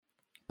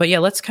But yeah,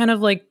 let's kind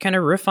of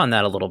riff on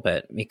that a little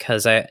bit,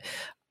 because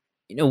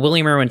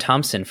William Irwin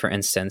Thompson, for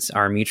instance,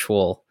 our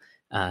mutual,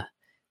 I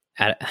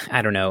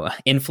don't know,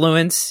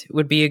 influence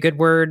would be a good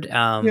word.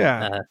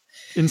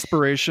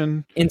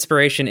 Inspiration,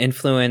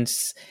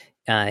 influence.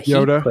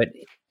 Yoda.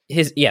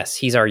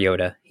 He's our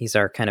Yoda. He's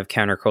our kind of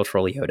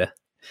countercultural Yoda.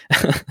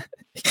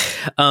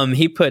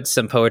 He put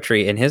some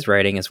poetry in his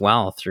writing as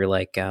well through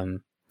I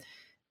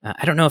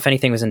don't know if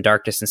anything was in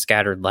Darkness and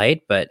Scattered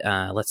Light, but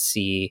let's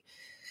see.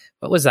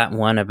 What was that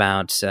one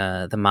about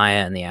the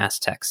Maya and the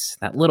Aztecs?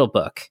 That little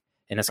book.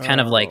 And it's kind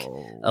of like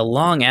a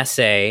long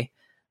essay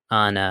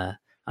on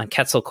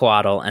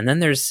Quetzalcoatl, and then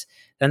there's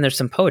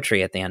some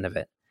poetry at the end of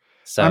it.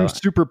 So I'm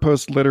super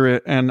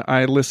post-literate, and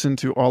I listened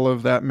to all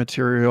of that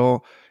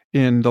material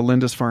in the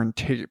Lindisfarne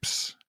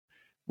tapes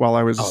while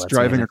I was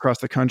driving across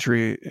the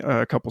country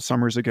a couple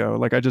summers ago.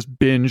 Like, I just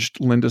binged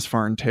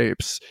Lindisfarne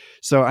tapes.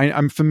 So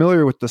I'm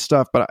familiar with the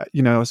stuff, but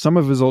some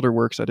of his older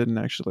works I didn't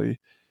actually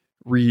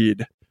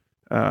read.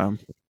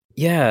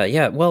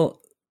 Yeah.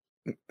 Well,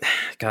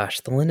 gosh,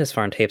 the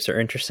Lindisfarne tapes are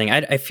interesting.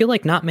 I feel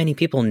like not many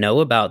people know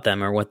about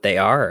them or what they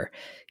are.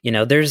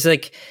 There's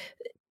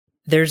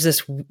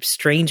this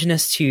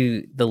strangeness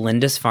to the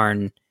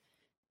Lindisfarne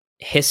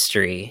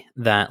history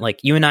that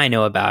you and I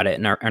know about it,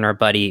 and our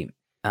buddy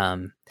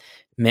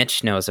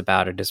Mitch knows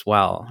about it as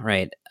well,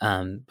 right?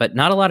 But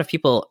not a lot of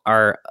people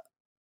are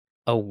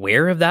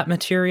aware of that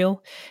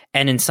material.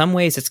 And in some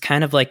ways, it's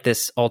kind of like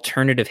this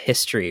alternative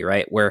history,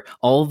 right? Where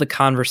all the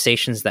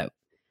conversations that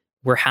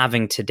we're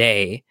having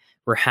today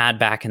were had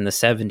back in the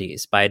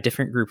 70s by a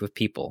different group of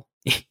people.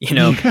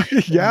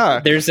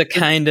 Yeah. There's a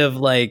kind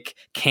of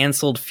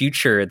canceled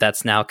future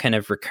that's now kind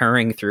of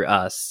recurring through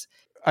us.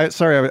 I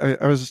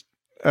was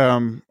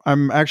I'm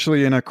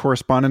actually in a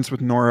correspondence with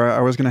Nora.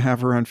 I was going to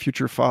have her on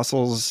Future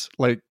Fossils.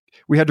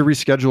 We had to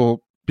reschedule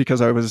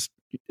because I was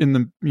in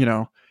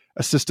the,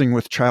 assisting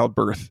with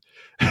childbirth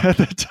at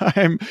the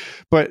time.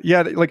 But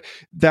yeah,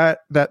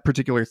 that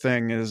particular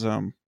thing is,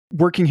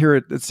 working here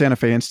at Santa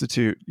Fe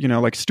Institute,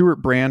 Stuart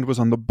Brand was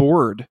on the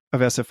board of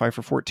SFI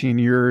for 14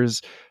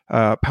 years,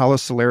 Paolo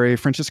Soleri,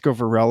 Francisco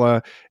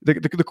Varela,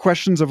 the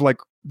questions of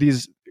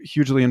these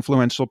hugely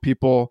influential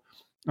people.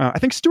 I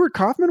think Stuart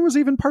Kaufman was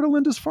even part of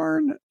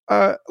Lindisfarne.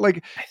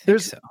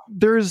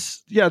 There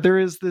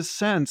is this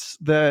sense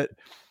that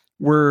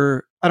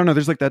there's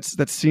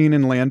that scene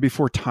in Land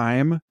Before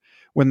Time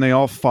when they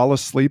all fall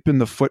asleep in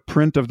the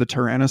footprint of the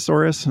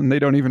Tyrannosaurus and they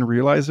don't even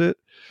realize it.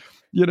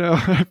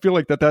 I feel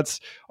like that's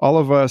all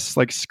of us,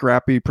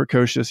 scrappy,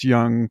 precocious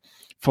young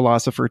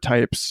philosopher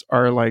types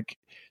are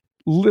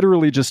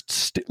literally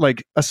just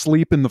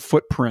asleep in the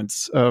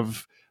footprints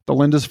of the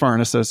Lindisfarne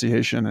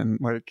Association. And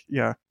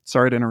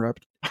sorry to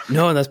interrupt.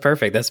 No, that's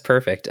perfect.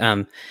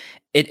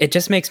 It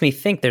just makes me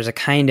think there's a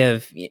kind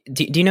of,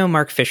 do you know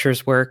Mark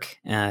Fisher's work?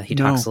 He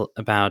talks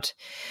about,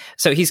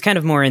 so he's kind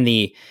of more in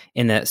the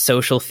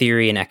social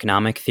theory and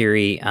economic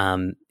theory.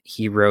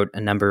 He wrote a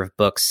number of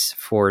books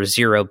for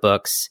Zero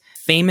Books,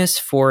 famous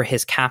for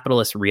his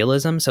capitalist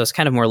realism. So it's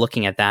kind of more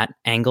looking at that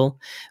angle.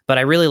 But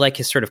I really like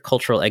his sort of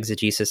cultural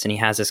exegesis. And he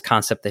has this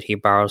concept that he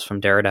borrows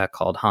from Derrida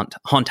called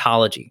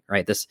hauntology,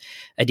 right? This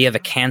idea of a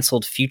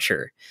canceled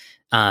future,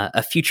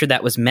 a future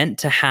that was meant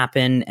to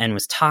happen and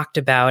was talked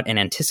about and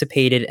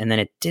anticipated, and then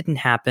it didn't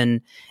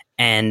happen.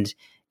 And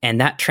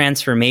that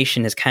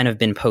transformation has kind of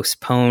been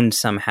postponed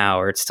somehow,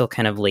 or it's still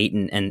kind of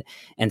latent.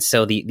 And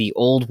so the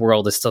old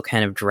world is still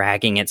kind of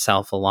dragging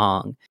itself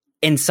along.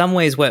 In some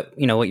ways, what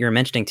you were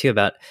mentioning too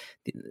about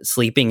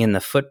sleeping in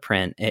the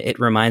footprint, it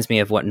reminds me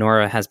of what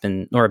Nora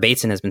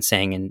Bateson has been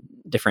saying in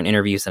different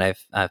interviews that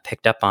I've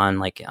picked up on,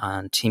 like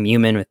on Team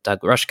Human with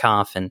Doug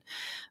Rushkoff and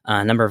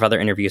a number of other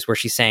interviews where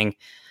she's saying,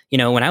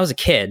 when I was a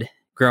kid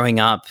growing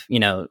up,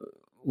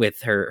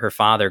 with her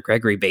father,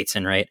 Gregory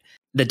Bateson, right?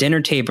 The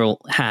dinner table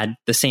had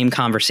the same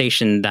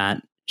conversation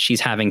that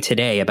she's having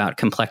today about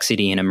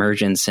complexity and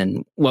emergence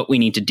and what we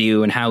need to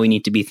do and how we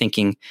need to be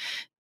thinking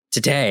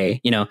today,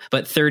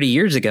 but 30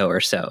 years ago or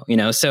so,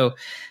 so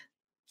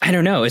I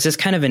don't know. It's just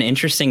kind of an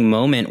interesting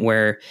moment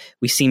where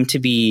we seem to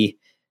be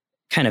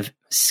kind of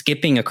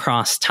skipping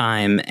across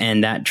time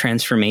and that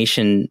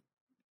transformation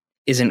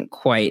isn't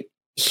quite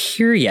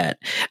here yet.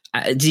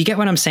 Do you get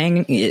what I'm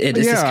saying? It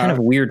is this kind of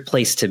weird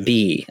place to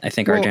be, I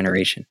think, our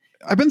generation.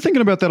 I've been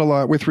thinking about that a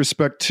lot with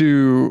respect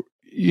to,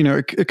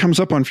 it comes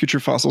up on Future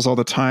Fossils all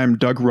the time,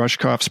 Doug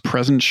Rushkoff's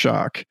present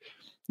shock,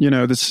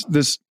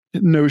 this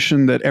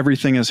notion that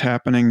everything is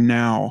happening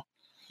now,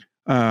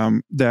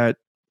 that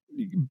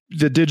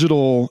the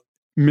digital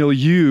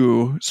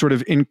milieu sort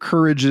of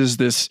encourages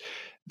this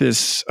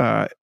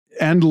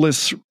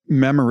endless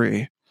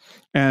memory.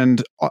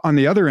 And on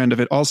the other end of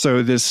it,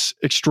 also this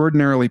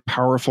extraordinarily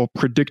powerful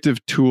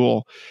predictive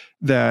tool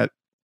that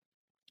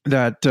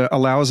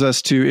allows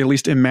us to at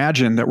least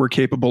imagine that we're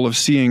capable of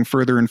seeing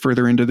further and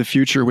further into the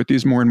future with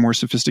these more and more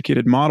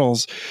sophisticated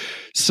models.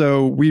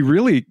 So we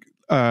really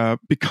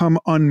become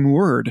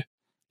unmoored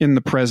in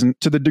the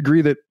present to the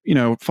degree that,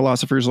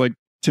 philosophers like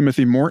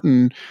Timothy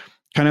Morton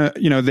kind of,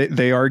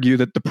 they argue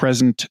that the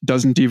present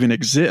doesn't even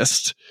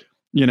exist.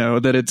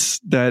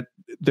 that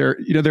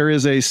there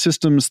is a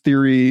systems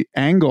theory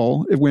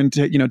angle when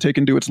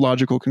taken to its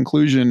logical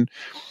conclusion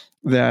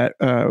that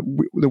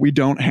we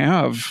don't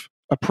have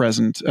a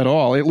present at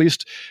all. At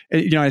least,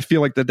 I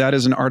feel like that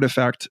is an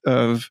artifact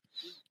of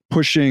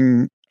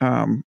pushing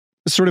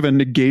sort of a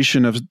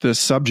negation of the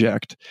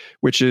subject,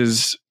 which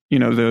is,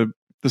 the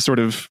sort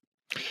of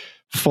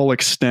full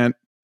extent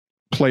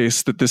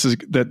place that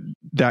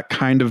that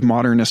kind of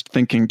modernist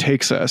thinking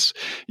takes us.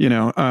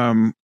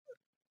 But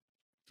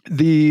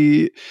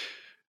then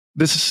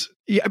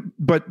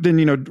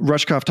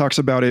Rushkoff talks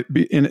about it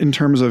in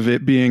terms of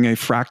it being a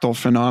fractal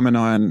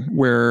phenomenon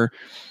where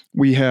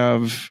we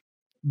have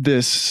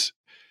this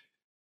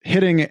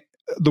hitting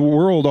the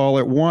world all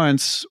at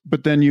once,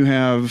 but then you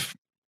have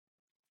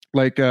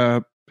like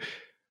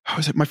how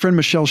is it? My friend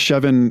Michelle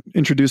Shevin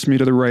introduced me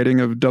to the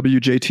writing of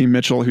W.J.T.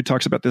 Mitchell, who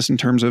talks about this in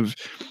terms of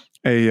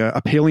a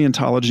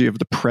paleontology of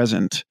the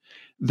present,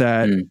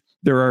 that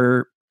there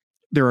are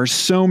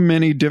so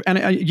many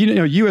and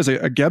you as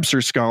a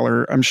Gebser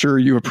scholar, I'm sure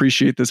you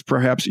appreciate this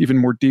perhaps even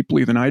more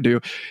deeply than I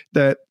do,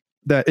 that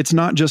it's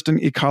not just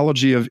an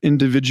ecology of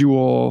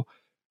individual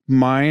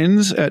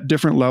minds at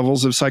different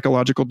levels of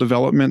psychological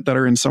development that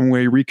are in some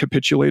way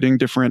recapitulating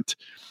different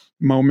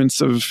moments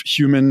of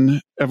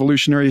human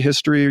evolutionary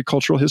history,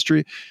 cultural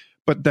history,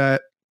 but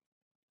that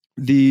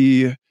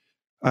in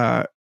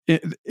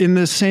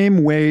the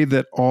same way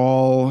that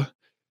all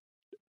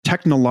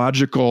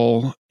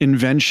technological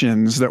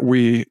inventions that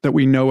we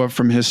know of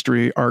from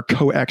history are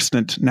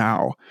coextant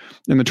now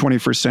in the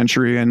 21st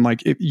century, and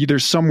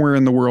there's somewhere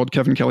in the world,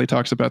 Kevin Kelly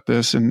talks about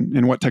this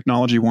in What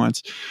Technology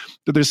Wants,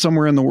 that there's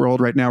somewhere in the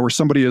world right now where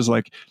somebody is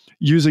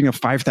using a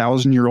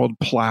 5,000-year-old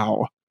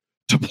plow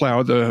to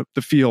plow the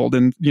field.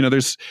 And,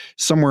 there's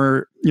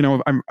somewhere,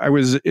 I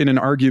was in an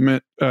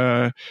argument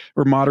or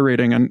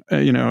moderating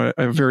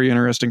a very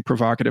interesting,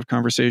 provocative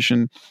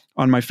conversation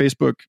on my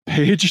Facebook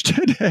page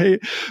today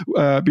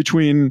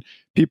between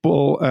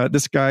people,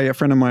 this guy, a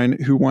friend of mine,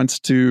 who wants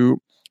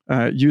to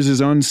use his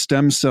own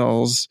stem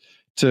cells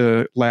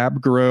to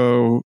lab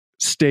grow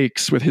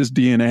steaks with his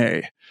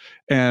DNA.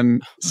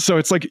 And so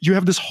it's you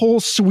have this whole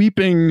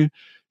sweeping,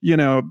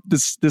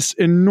 this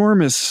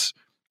enormous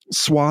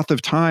swath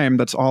of time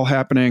that's all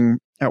happening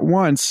at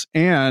once.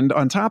 And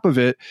on top of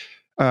it,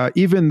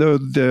 even though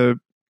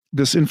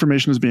this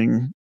information is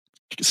being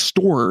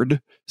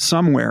stored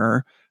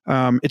somewhere,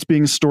 it's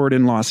being stored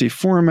in lossy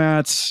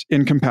formats,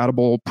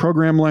 incompatible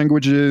program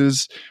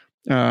languages,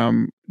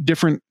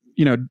 different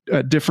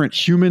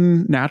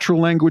human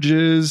natural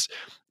languages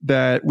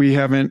that we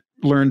haven't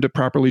learned to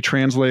properly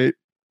translate.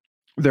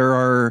 There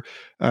are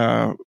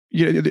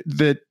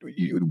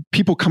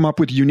people come up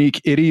with unique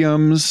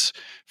idioms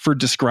for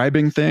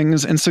describing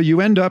things. And so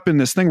you end up in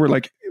this thing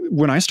where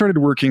when I started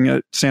working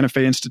at Santa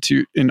Fe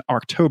Institute in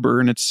October,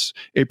 and it's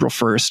April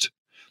 1st,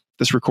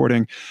 this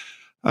recording,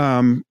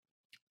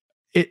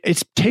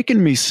 it's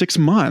taken me 6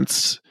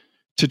 months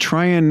to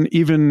try and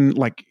even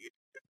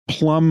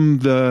plumb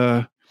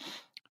the,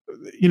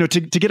 to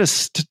get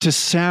us to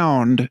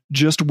sound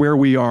just where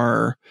we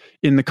are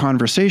in the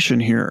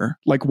conversation here.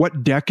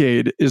 What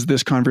decade is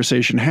this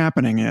conversation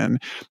happening in?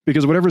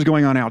 Because whatever's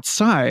going on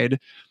outside,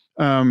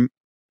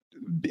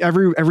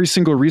 every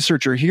single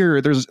researcher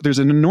here, there's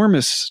an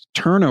enormous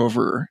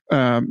turnover.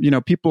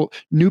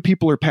 New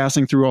people are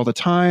passing through all the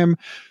time.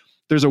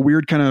 There's a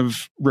weird kind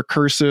of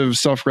recursive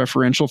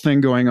self-referential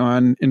thing going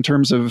on in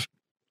terms of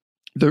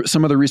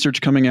some of the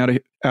research coming out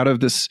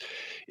of this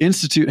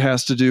institute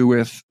has to do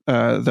with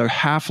the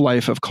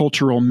half-life of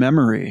cultural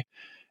memory.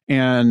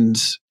 And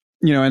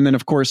then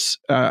of course,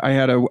 I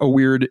had a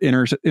weird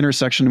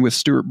intersection with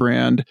Stuart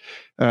Brand,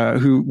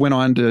 who went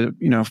on to,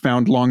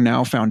 found Long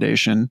Now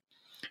Foundation,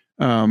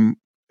 and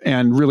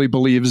really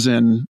believes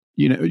in,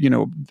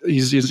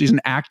 he's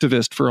an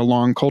activist for a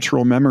long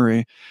cultural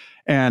memory.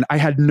 And I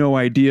had no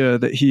idea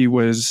that he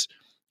was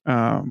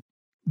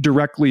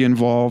directly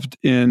involved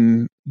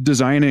in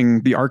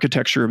designing the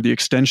architecture of the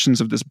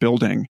extensions of this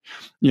building,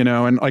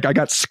 and I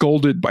got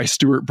scolded by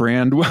Stuart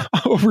Brand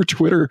over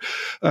Twitter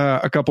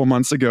a couple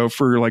months ago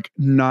for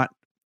not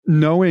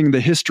knowing the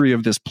history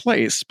of this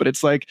place. But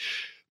it's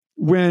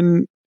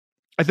when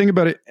I think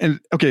about it, and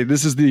okay,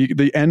 this is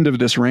the end of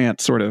this rant,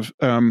 sort of,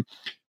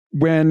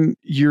 when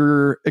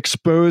you're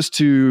exposed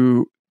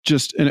to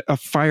just a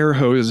fire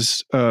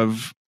hose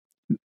of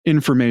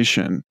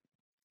information,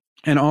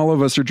 and all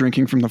of us are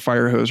drinking from the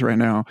fire hose right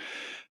now.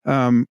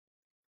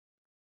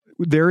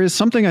 There is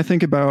something I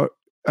think about,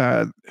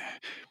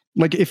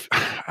 if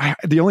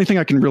the only thing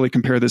I can really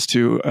compare this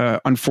to,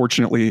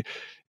 unfortunately,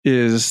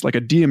 is a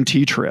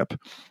DMT trip,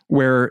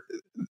 where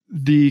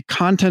the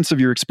contents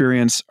of your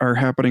experience are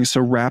happening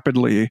so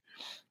rapidly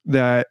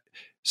that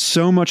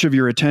so much of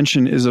your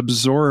attention is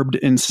absorbed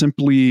in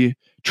simply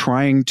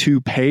trying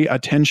to pay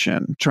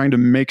attention, trying to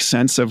make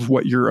sense of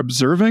what you're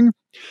observing,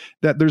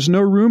 that there's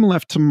no room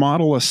left to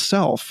model a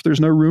self. There's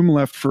no room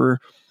left for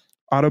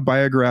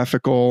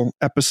autobiographical,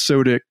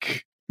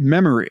 episodic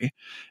memory.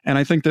 And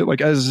I think that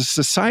as a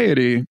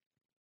society,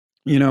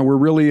 we're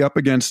really up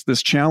against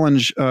this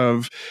challenge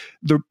of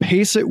the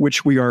pace at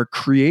which we are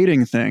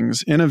creating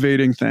things,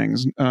 innovating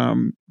things,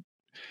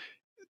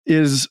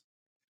 is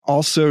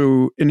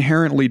also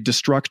inherently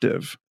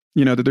destructive.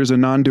 That there's a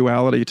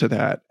non-duality to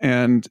that,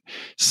 and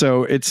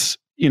so it's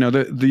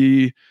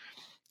the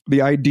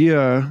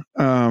idea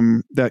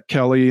that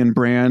Kelly and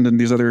Brand and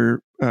these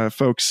other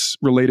folks,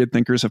 related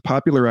thinkers, have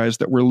popularized,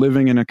 that we're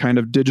living in a kind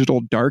of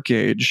digital dark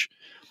age.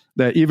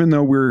 That even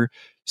though we're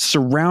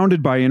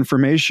surrounded by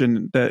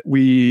information, that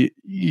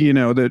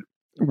that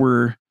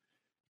we're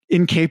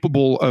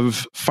incapable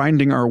of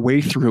finding our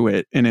way through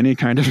it in any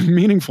kind of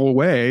meaningful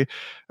way.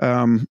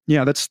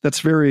 That's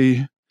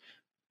very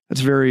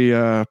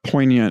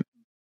poignant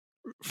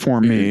for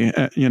me.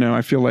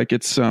 I feel like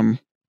it's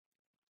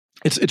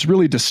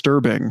really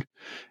disturbing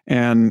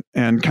and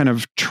kind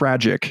of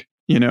tragic.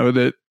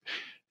 That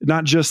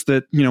not just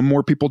that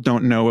more people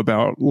don't know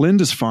about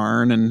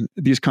Lindisfarne and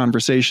these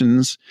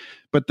conversations,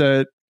 but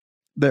that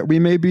we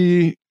may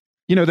be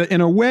that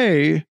in a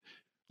way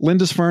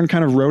Lindisfarne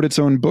kind of wrote its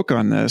own book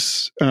on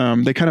this.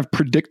 They kind of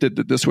predicted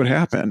that this would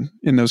happen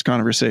in those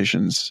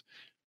conversations.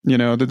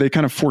 That they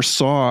kind of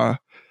foresaw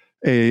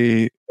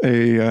a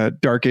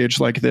dark age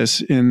like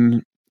this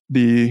in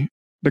the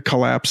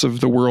collapse of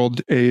the world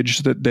age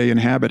that they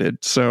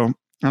inhabited. So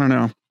I don't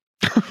know.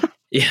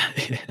 Yeah.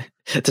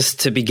 Just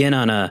to begin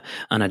on a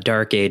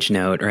dark age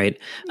note, right?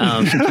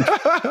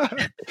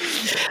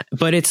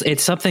 But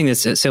it's something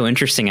that's so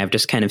interesting. I've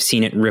just kind of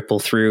seen it ripple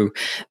through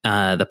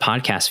the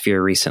podcast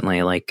sphere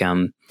recently. Like,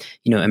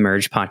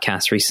 Emerge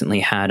podcast recently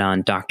had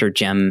on Dr.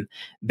 Jem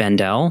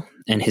Bendell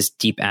and his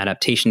deep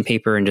adaptation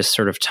paper, and just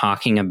sort of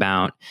talking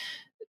about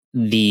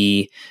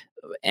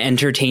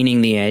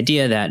entertaining the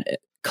idea that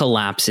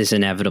collapse is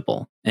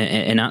inevitable,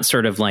 and not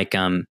sort of like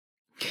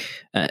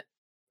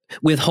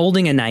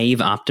withholding a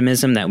naive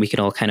optimism that we could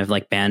all kind of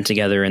like band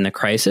together in the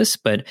crisis,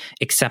 but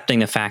accepting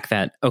the fact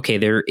that, okay,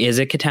 there is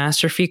a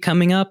catastrophe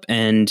coming up,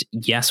 and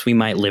yes, we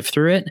might live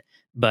through it,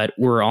 but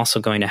we're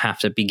also going to have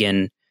to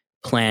begin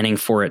planning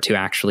for it to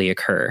actually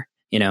occur.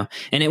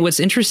 And what's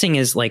interesting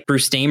is, like,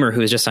 Bruce Damer,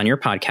 who was just on your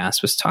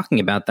podcast, was talking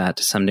about that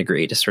to some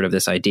degree, to sort of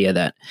this idea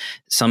that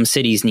some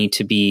cities need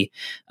to be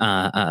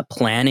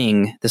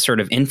planning the sort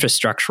of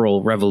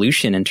infrastructural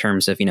revolution in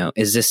terms of,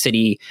 is this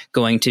city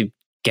going to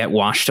get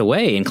washed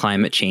away in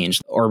climate change,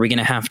 or are we going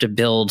to have to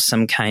build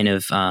some kind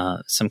of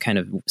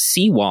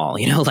seawall,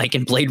 like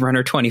in Blade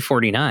Runner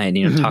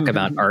 2049, talk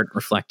about art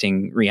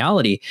reflecting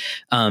reality.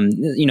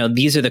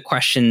 These are the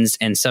questions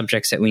and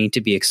subjects that we need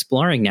to be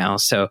exploring now.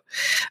 So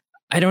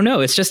I don't know.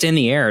 It's just in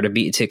the air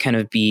to kind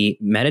of be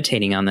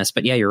meditating on this.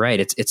 But yeah, you're right.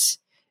 It's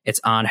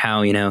odd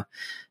how,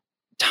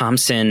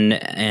 Thompson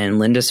and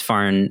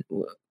Lindisfarne,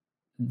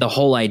 the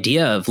whole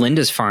idea of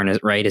Lindisfarne,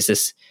 right, is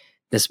this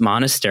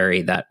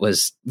monastery that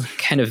was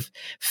kind of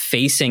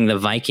facing the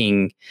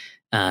Viking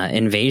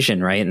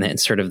invasion, right? And then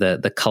sort of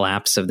the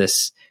collapse of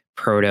this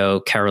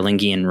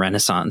proto-Carolingian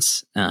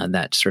Renaissance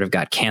that sort of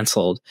got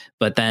canceled.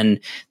 But then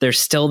there's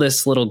still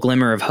this little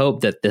glimmer of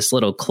hope that this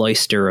little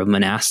cloister of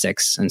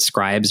monastics and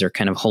scribes are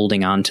kind of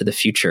holding on to the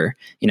future,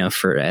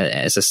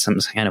 as some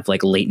kind of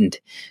like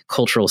latent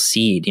cultural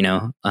seed.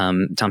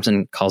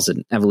 Thompson calls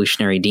it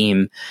evolutionary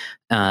deem.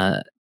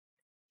 I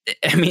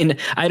mean,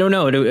 I don't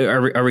know.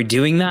 Are we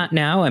doing that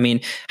now? I mean,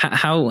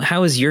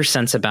 how is your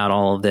sense about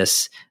all of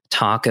this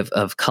talk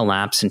of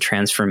collapse and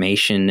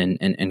transformation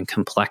and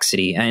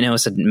complexity? I know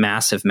it's a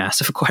massive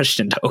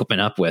question to open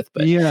up with,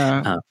 but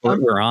yeah,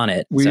 we're on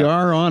it. We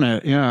are on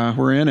it. Yeah,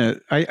 we're in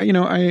it.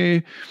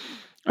 I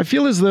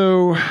feel as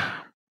though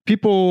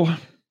people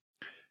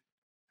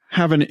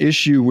have an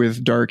issue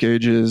with dark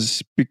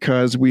ages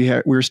because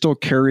we're still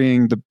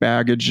carrying the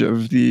baggage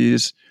of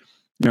these,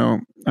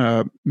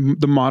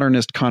 the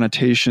modernist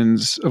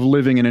connotations of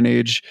living in an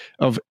age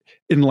of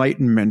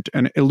enlightenment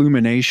and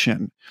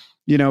illumination.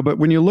 But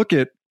when you look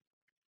at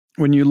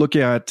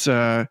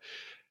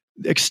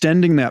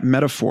extending that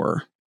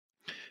metaphor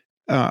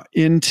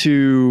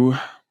into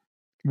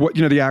what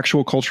the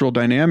actual cultural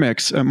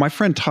dynamics, my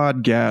friend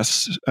Todd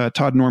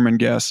Norman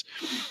Guess,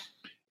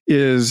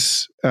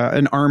 is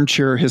an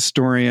armchair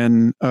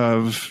historian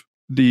of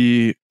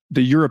the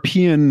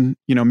European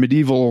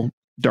medieval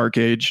dark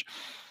age,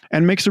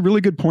 and makes a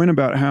really good point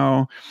about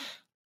how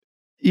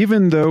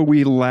even though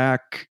we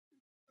lack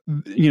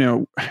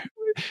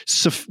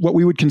what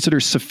we would consider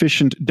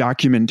sufficient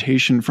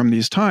documentation from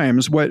these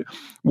times, what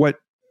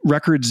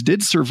records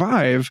did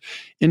survive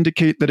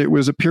indicate that it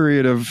was a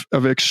period of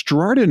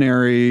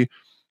extraordinary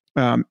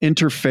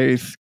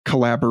interfaith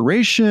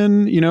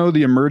collaboration,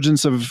 the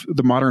emergence of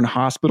the modern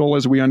hospital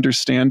as we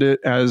understand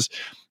it as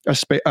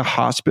a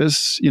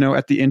hospice,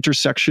 at the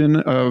intersection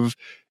of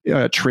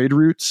trade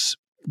routes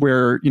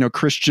where,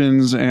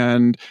 Christians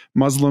and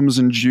Muslims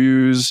and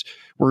Jews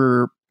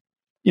were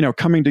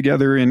coming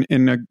together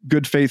in a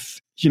good faith,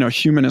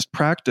 humanist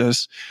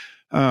practice.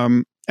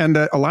 And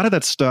that a lot of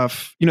that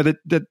stuff,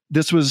 that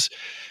this was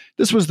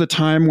the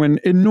time when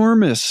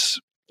enormous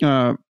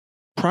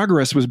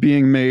progress was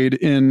being made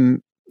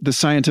in the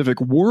scientific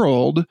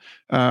world,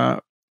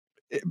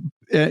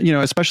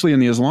 especially in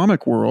the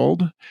Islamic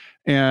world,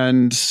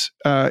 and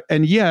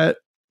yet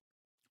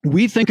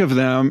we think of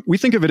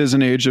it as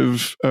an age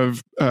of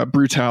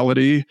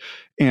brutality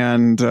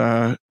and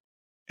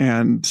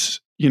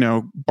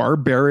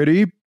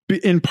barbarity,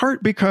 in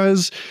part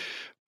because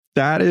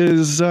that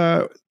is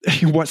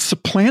what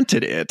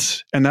supplanted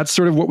it, and that's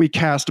sort of what we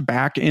cast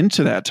back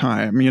into that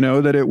time.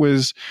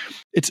 That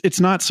it's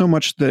not so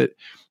much that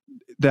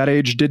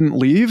age didn't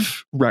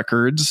leave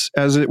records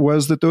as it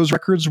was that those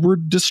records were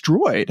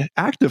destroyed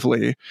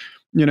actively,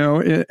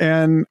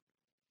 and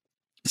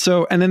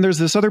then there's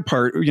this other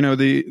part,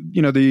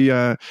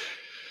 the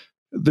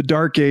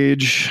dark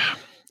age,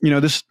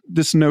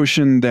 this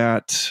notion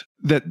that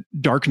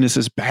darkness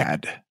is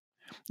bad.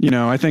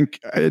 I think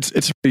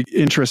it's really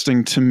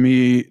interesting to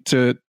me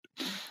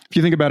if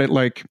you think about it,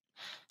 like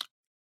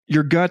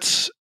your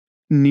guts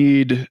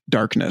need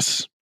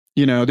darkness.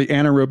 The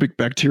anaerobic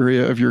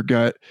bacteria of your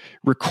gut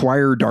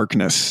require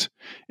darkness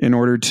in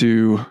order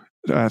to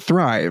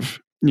thrive.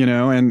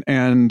 And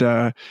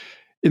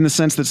in the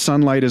sense that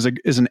sunlight is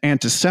an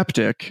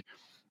antiseptic,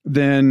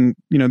 then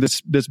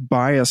this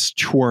bias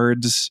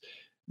towards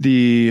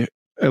the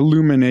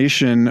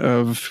illumination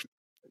of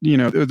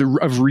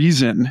of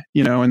reason,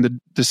 and the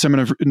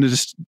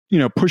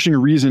dissemination of pushing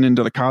reason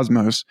into the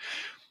cosmos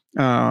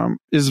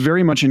is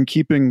very much in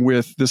keeping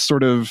with this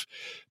sort of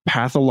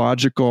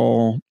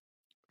pathological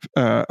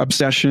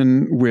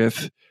obsession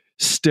with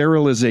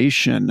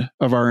sterilization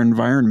of our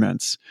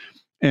environments.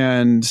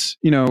 And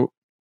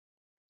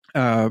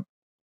I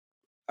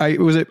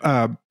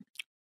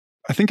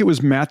think it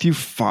was Matthew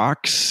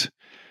Fox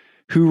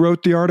who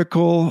wrote the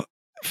article.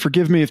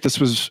 Forgive me if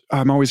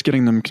I'm always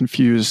getting them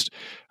confused.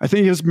 I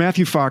think it was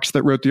Matthew Fox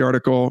that wrote the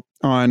article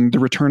on the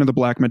return of the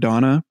Black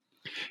Madonna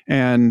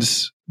and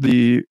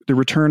the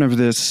return of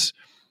this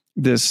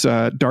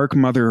dark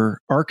mother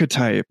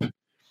archetype,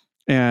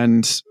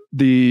 and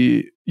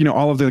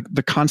all of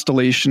the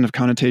constellation of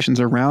connotations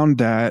around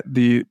that,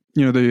 the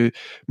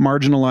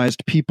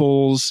marginalized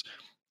peoples,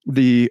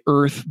 the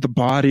earth, the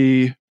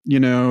body,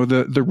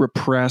 the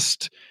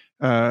repressed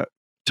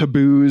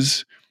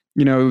taboos,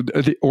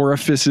 the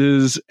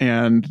orifices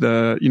and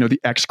the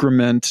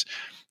excrement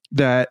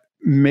that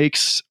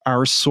makes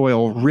our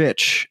soil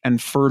rich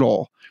and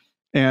fertile.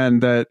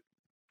 And that,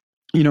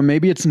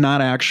 maybe it's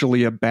not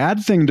actually a bad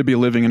thing to be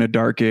living in a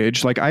dark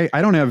age. Like I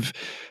don't have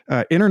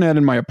internet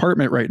in my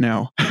apartment right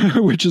now,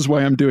 which is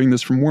why I'm doing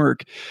this from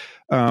work.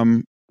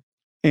 And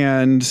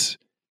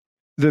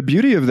the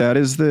beauty of that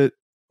is that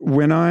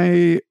when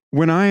I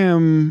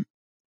am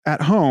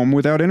at home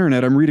without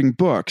internet, I'm reading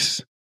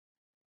books.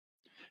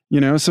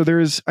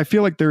 So I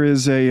feel like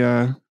there's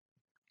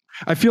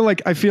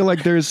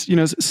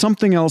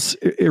something else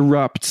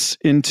erupts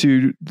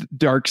into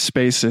dark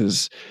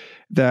spaces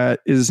that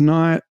is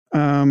not,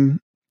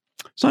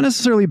 it's not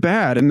necessarily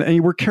bad.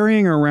 And we're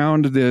carrying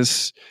around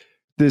this,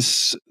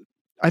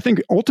 I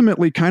think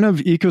ultimately kind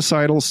of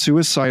ecocidal,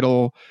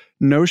 suicidal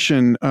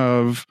notion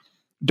of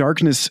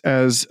darkness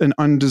as an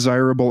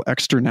undesirable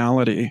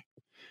externality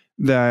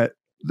that,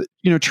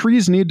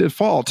 trees need to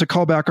fall. To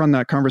call back on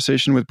that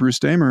conversation with Bruce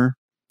Damer,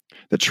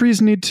 the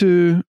trees need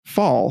to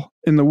fall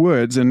in the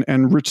woods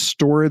and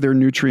restore their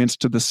nutrients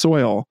to the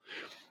soil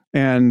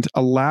and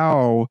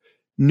allow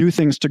new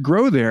things to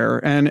grow there.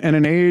 And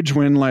an age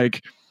when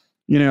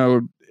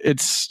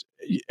it's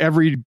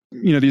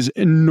these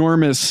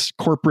enormous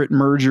corporate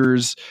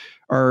mergers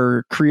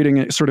are creating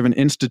a sort of an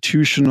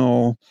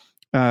institutional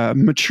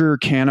mature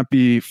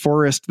canopy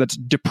forest that's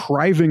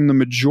depriving the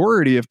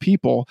majority of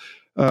people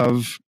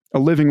of a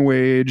living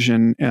wage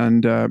and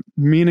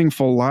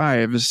meaningful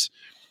lives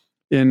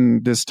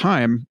in this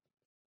time,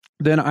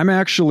 then I'm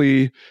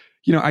actually,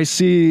 I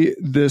see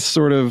this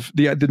sort of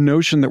the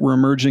notion that we're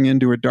emerging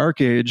into a dark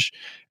age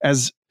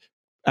as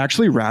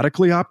actually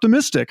radically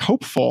optimistic,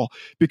 hopeful,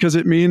 because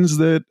it means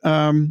that,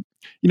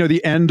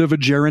 the end of a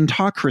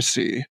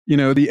gerontocracy,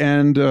 the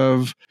end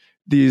of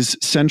these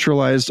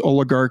centralized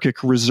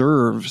oligarchic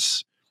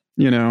reserves,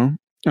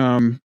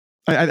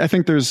 I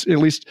think there's at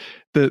least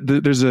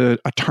there's a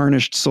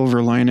tarnished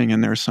silver lining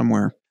in there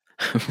somewhere.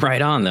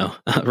 Right on, though.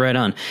 Right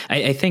on.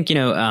 I think,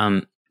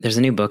 there's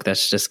a new book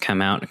that's just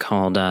come out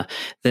called The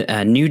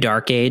New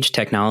Dark Age,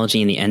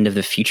 Technology and the End of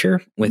the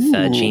Future with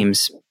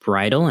James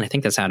Bridle. And I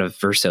think that's out of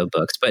Verso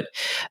Books. But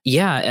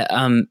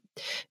yeah,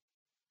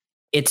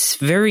 it's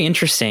very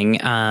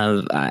interesting.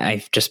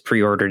 I've just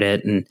pre-ordered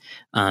it and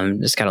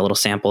just got a little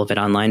sample of it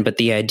online. But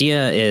the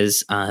idea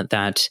is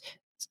that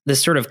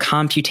this sort of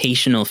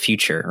computational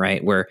future,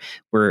 right, where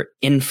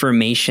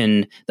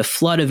information, the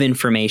flood of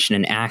information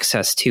and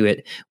access to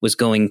it was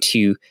going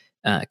to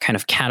kind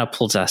of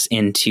catapult us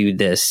into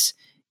this,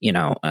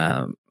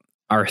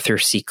 Arthur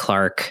C.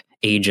 Clarke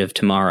age of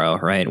tomorrow,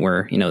 right,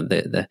 where,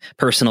 the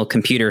personal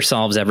computer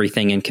solves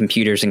everything and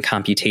computers and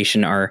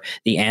computation are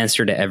the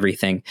answer to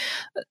everything.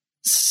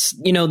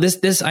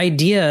 This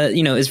idea,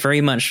 is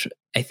very much,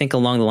 I think,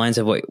 along the lines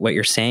of what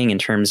you're saying in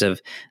terms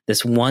of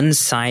this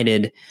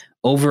one-sided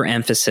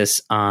overemphasis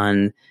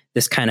on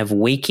this kind of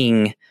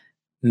waking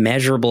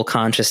measurable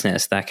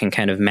consciousness that can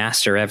kind of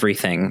master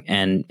everything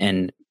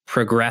and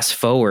progress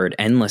forward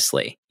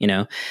endlessly,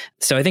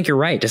 So I think you're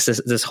right. Just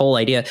this whole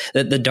idea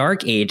that the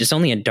dark age is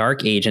only a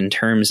dark age in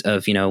terms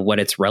of, what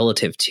it's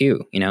relative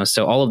to,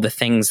 So all of the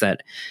things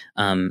that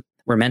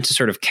were meant to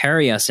sort of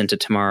carry us into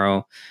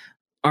tomorrow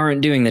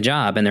aren't doing the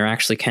job, and they're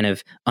actually kind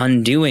of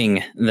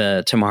undoing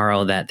the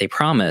tomorrow that they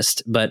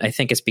promised. But I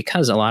think it's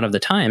because a lot of the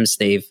times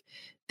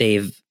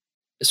they've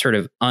sort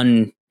of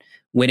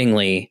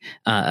unwittingly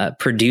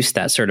produced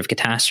that sort of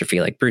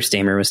catastrophe. Like Bruce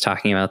Damer was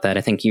talking about that.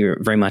 I think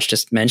you're very much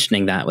just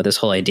mentioning that with this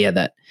whole idea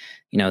that,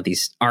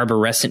 these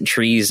arborescent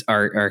trees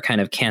are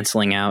kind of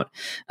canceling out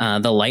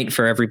the light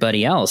for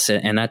everybody else.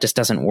 And that just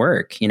doesn't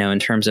work, in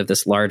terms of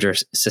this larger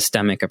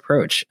systemic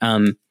approach.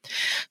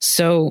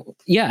 So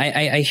yeah,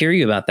 I hear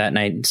you about that. And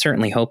I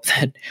certainly hope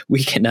that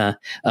we can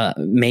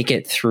make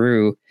it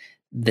through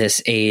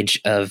this age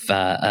of,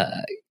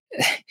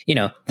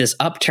 this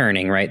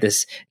upturning, right?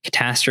 This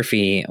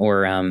catastrophe,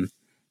 or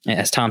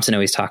as Thompson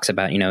always talks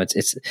about,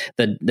 it's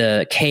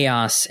the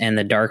chaos and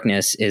the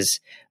darkness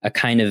is a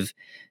kind of,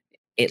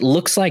 it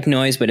looks like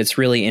noise, but it's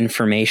really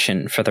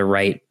information for the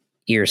right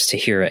ears to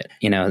hear it.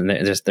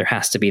 There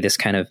has to be this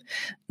kind of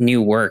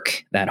new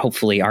work that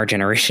hopefully our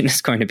generation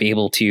is going to be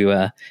able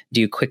to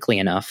do quickly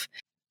enough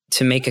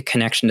to make a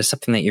connection to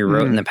something that you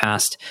wrote in the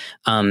past.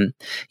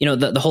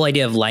 The whole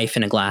idea of life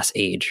in a glass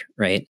age,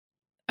 right?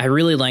 I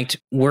really liked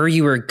where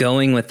you were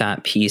going with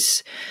that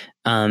piece.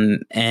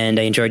 And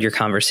I enjoyed your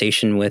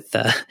conversation with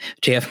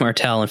J.F.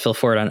 Martel and Phil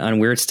Ford on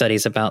weird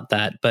studies about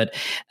that. But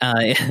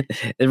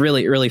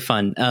really, really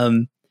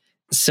fun.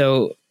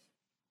 So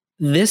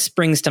this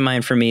brings to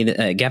mind for me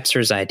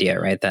Gebser's idea,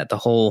 right? That the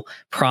whole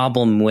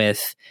problem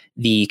with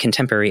the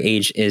contemporary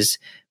age is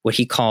what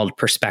he called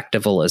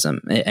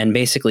perspectivalism. And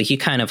basically, he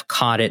kind of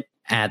caught it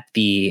at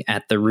the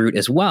root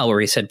as well,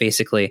 where he said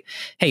basically,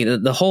 hey,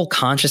 the whole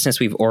consciousness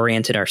we've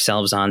oriented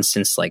ourselves on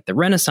since like the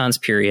Renaissance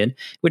period,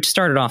 which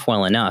started off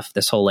well enough,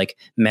 this whole like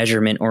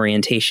measurement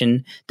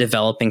orientation,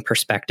 developing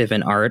perspective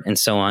in art and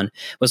so on,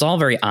 was all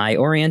very eye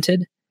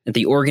oriented.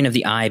 The organ of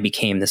the eye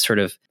became this sort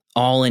of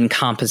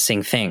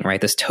all-encompassing thing, right?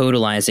 This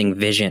totalizing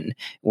vision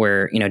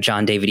where,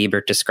 John David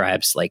Ebert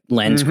describes like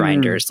lens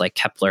grinders, like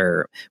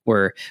Kepler,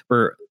 were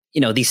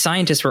these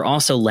scientists were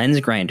also lens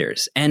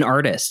grinders and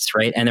artists,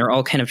 right? And they're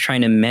all kind of trying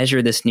to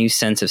measure this new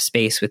sense of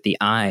space with the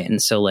eye. And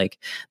so like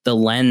the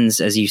lens,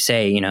 as you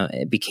say,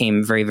 it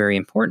became very, very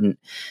important.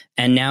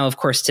 And now, of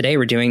course, today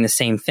we're doing the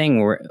same thing.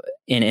 We're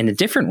in a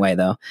different way,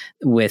 though,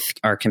 with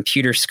our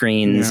computer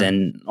screens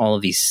and all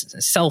of these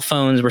cell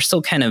phones. We're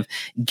still kind of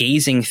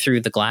gazing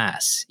through the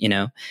glass,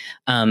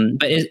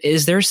 But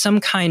is there some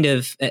kind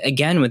of,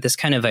 again, with this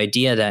kind of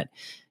idea that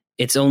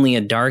it's only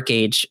a dark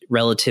age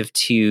relative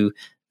to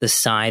the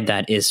side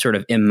that is sort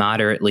of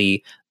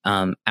immoderately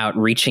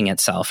outreaching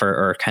itself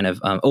or kind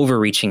of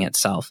overreaching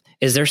itself?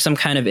 Is there some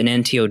kind of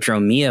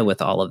enantiodromia with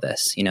all of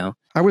this,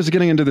 I was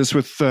getting into this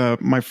with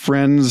my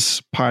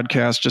friend's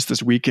podcast just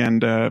this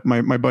weekend.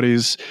 My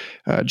buddies,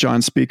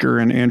 John Speaker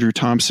and Andrew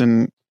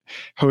Thompson,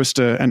 host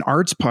an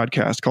arts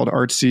podcast called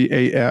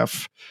Artsy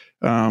AF.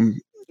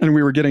 And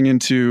we were getting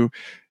into,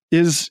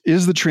 is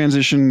the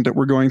transition that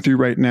we're going through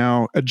right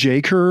now a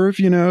J curve,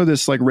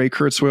 this like Ray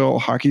Kurzweil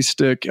hockey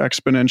stick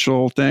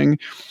exponential thing?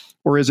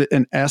 Or is it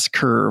an S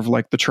curve,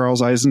 like the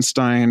Charles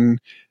Eisenstein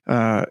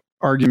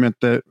argument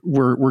that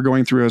we're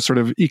going through a sort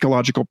of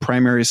ecological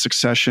primary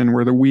succession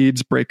where the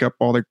weeds break up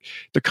all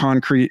the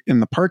concrete in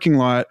the parking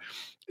lot?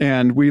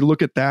 And we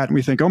look at that and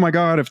we think, oh my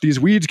God, if these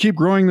weeds keep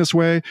growing this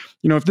way,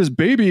 if this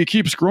baby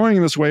keeps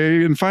growing this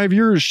way, in 5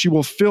 years, she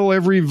will fill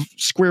every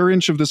square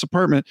inch of this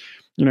apartment,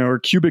 or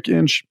cubic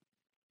inch.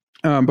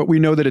 But we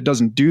know that it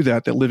doesn't do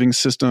that, that living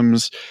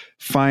systems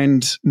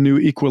find new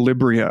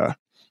equilibria,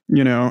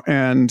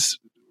 and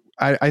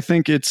I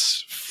think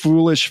it's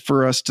foolish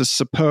for us to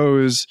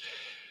suppose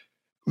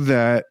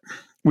that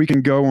we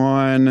can go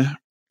on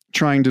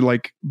trying to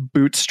like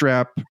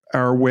bootstrap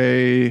our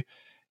way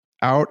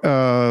out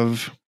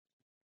of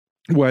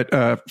what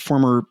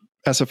former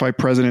SFI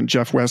president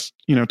Jeff West,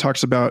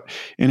 talks about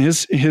in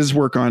his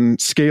work on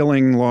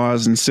scaling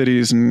laws in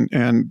cities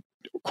and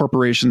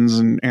corporations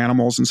and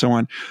animals and so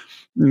on.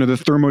 The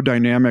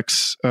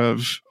thermodynamics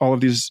of all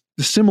of these,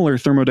 the similar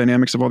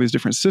thermodynamics of all these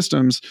different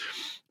systems.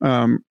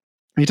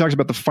 He talks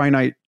about the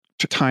finite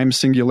time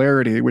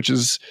singularity, which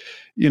is,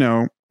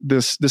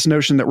 this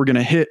notion that we're going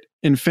to hit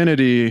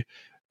infinity,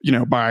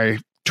 by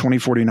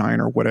 2049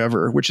 or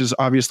whatever, which is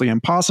obviously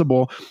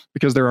impossible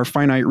because there are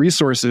finite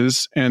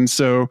resources. And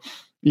so,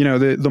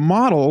 the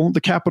model,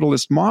 the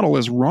capitalist model,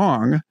 is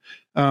wrong.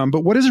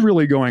 But what is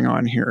really going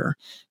on here?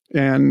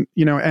 And,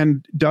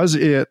 and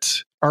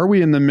are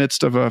we in the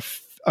midst of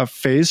a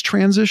phase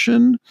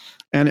transition?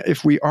 And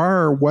if we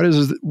are, what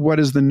is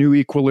the new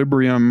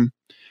equilibrium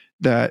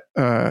that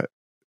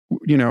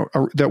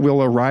that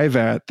we'll arrive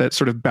at that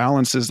sort of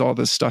balances all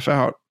this stuff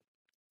out?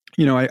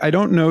 I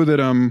don't know that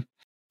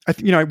I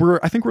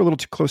think we're a little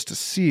too close to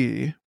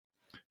see,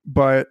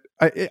 but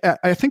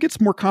I think it's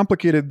more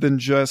complicated than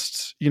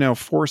just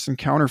force and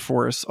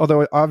counterforce.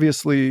 Although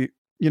obviously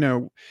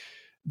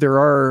there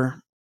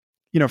are,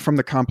 from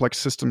the complex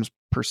systems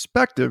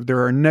perspective,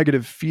 there are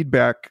negative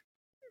feedback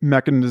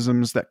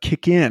mechanisms that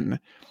kick in.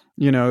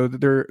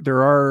 There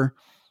are,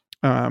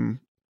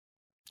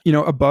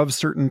 above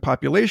certain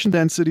population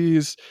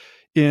densities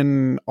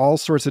in all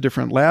sorts of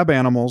different lab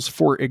animals,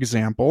 for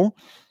example,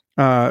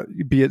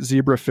 be it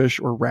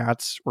zebrafish or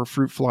rats or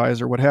fruit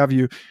flies or what have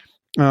you.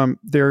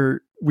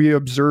 We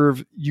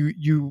observe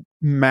you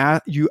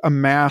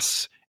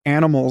amass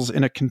animals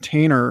in a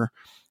container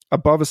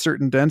above a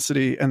certain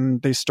density,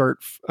 and they start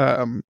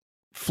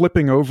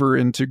flipping over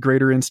into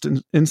greater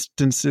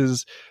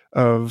instances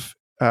of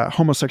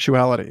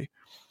homosexuality.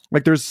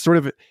 Like there's sort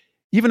of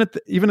even at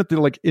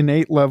the like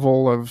innate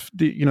level of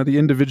the the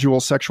individual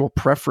sexual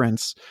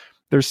preference,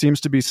 there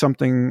seems to be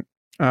something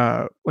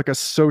like a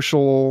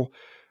social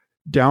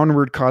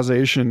downward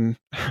causation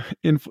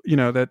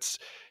that's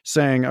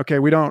saying, okay,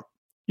 we don't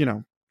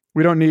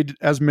need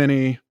as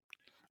many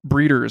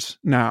breeders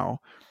now,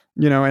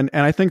 and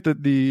I think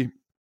that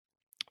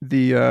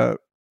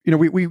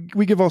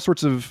we give all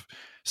sorts of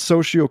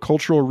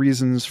socio-cultural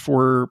reasons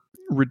for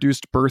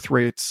reduced birth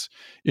rates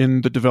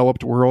in the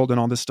developed world and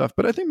all this stuff,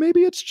 but I think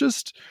maybe it's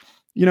just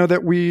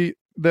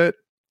that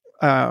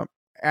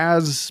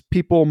as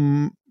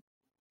people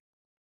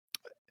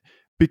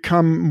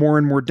become more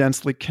and more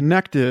densely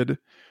connected,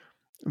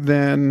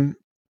 then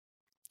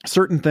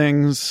certain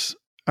things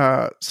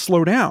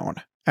slow down.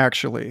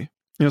 Actually,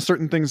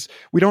 certain things,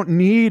 we don't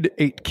need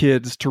 8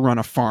 kids to run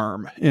a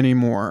farm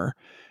anymore.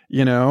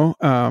 We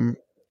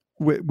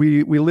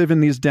live in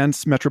these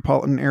dense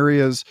metropolitan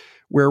areas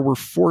where we're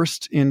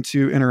forced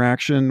into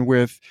interaction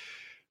with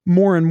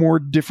more and more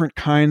different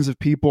kinds of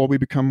people. We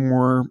become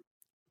more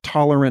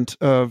tolerant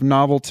of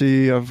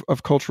novelty, of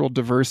cultural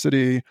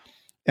diversity,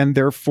 and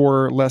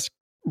therefore less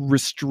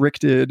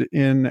restricted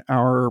in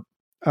our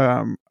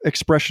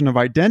expression of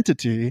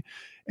identity,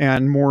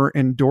 and more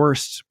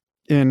endorsed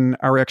in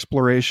our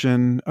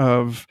exploration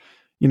of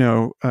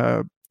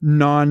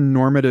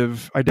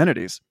non-normative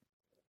identities.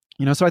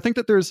 So I think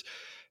that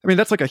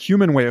that's like a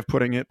human way of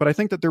putting it, but I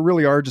think that there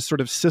really are just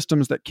sort of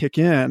systems that kick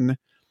in.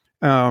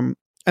 And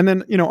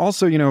then,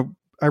 also,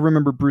 I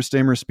remember Bruce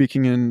Damer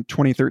speaking in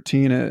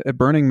 2013 at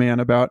Burning Man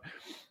about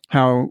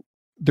how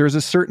there's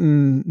a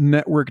certain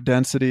network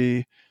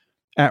density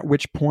at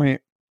which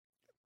point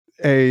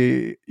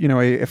a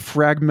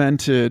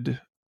fragmented,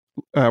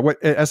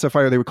 what at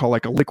SFIO they would call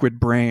like a liquid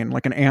brain,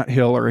 like an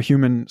anthill or a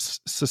human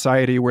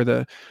society where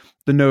the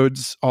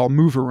nodes all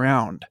move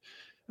around.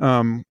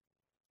 That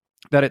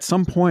at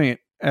some point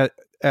at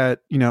I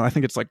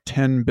think it's like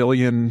 10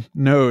 billion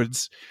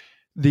nodes,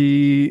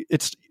 the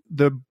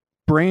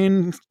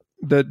brain,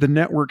 the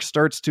network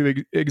starts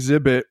to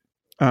exhibit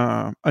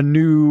a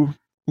new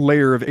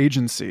layer of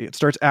agency. It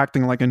starts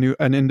acting like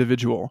an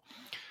individual.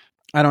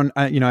 I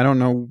don't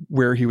know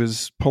where he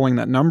was pulling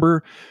that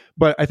number,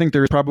 but I think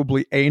there's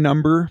probably a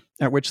number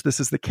at which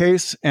this is the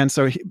case. And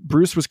so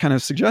Bruce was kind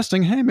of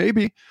suggesting, hey,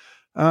 maybe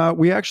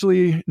we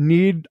actually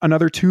need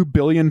another 2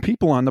 billion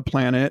people on the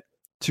planet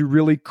to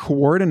really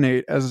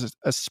coordinate as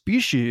a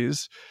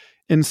species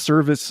in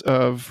service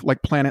of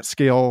like planet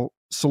scale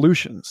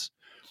solutions.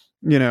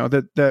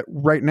 That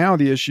right now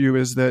the issue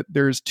is that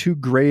there's too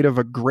great of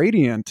a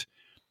gradient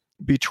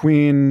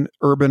between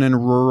urban and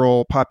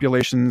rural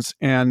populations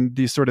and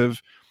these sort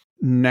of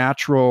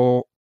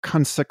natural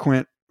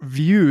consequent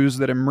views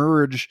that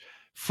emerge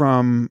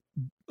from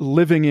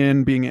living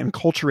in, being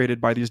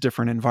enculturated by these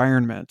different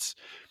environments.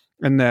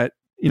 And that,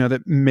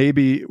 that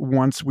maybe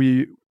once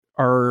we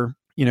are,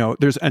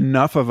 there's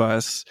enough of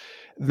us,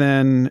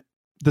 then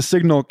the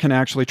signal can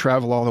actually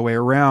travel all the way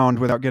around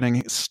without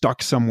getting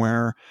stuck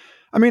somewhere.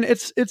 I mean,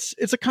 it's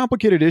a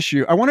complicated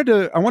issue. I wanted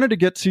to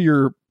get to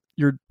your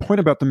point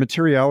about the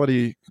material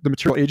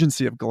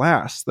agency of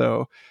glass,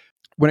 though.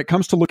 When it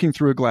comes to looking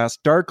through a glass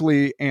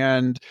darkly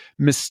and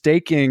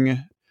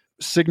mistaking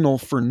signal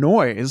for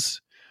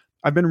noise,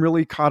 I've been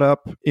really caught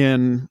up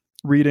in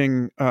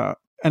reading.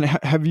 And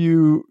have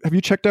you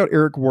checked out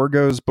Eric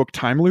Wargo's book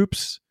Time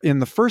Loops? In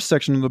the first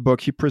section of the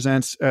book, he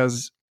presents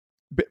as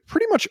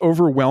pretty much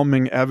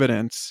overwhelming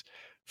evidence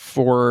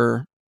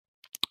for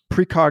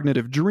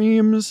precognitive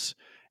dreams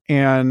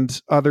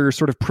and other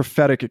sort of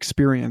prophetic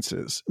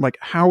experiences. Like,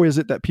 how is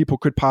it that people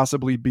could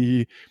possibly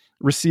be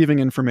receiving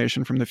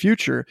information from the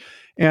future?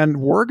 And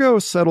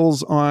Wargo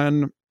settles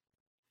on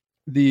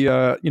the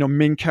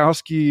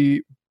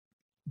Minkowski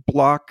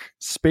block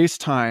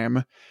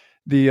space-time,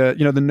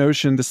 the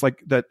notion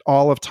that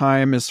all of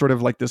time is sort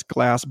of like this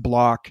glass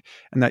block,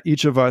 and that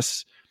each of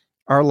us,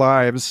 our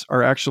lives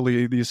are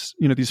actually these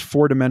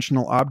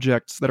 4-dimensional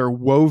objects that are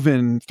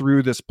woven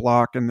through this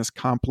block and this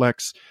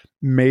complex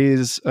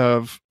maze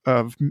of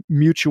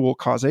mutual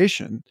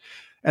causation.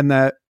 And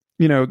that,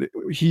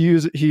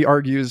 he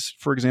argues,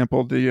 for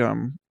example,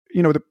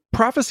 the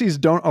prophecies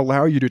don't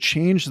allow you to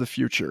change the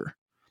future.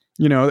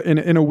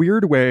 In a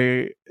weird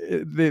way,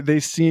 they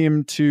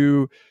seem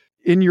to,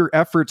 in your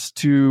efforts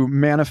to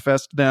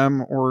manifest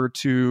them or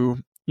to,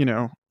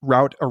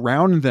 route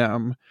around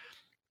them,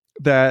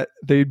 that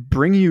they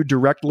bring you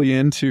directly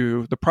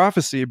into the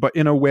prophecy, but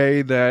in a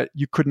way that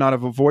you could not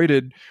have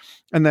avoided,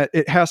 and that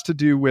it has to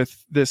do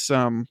with this,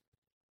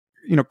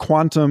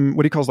 quantum,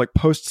 what he calls like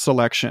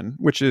post-selection,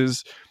 which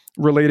is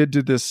related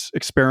to this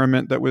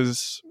experiment that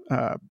was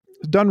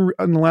done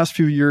in the last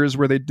few years,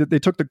 where they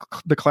took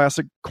the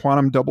classic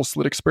quantum double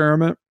slit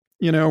experiment,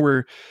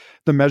 where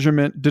the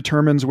measurement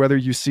determines whether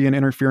you see an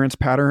interference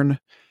pattern,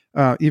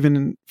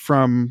 even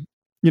from,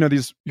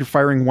 you're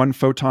firing one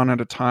photon at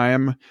a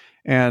time,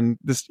 and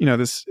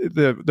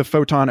the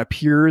photon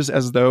appears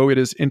as though it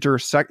is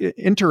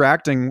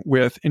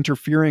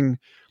interfering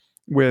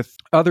with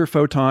other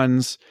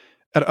photons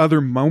at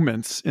other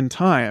moments in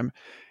time.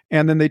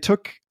 And then they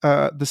took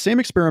the same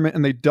experiment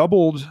and they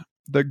doubled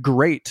the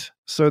grate,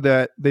 so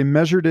that they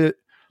measured it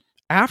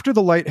after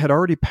the light had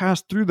already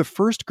passed through the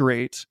first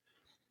grate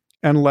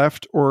and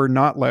left or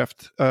not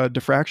left a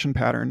diffraction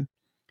pattern.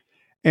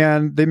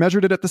 And they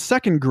measured it at the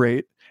second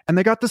grate, and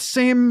they got the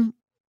same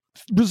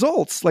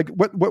results. Like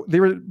what they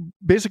were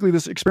basically,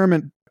 this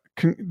experiment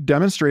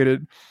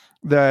demonstrated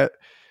that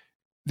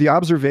the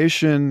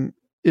observation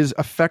is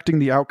affecting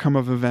the outcome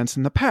of events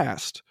in the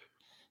past,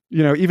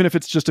 even if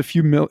it's just a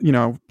few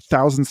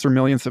thousandths or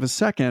millionths of a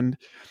second.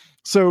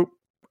 So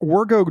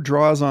Wargo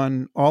draws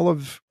on all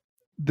of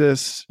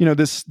this,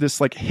 this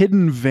like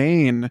hidden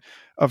vein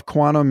of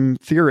quantum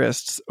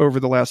theorists over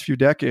the last few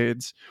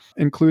decades,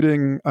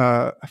 including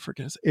I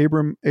forget his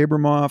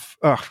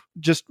Abramoff.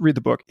 Just read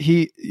the book.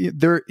 He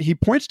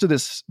points to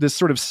this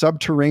sort of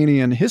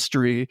subterranean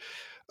history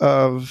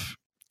of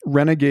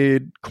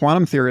renegade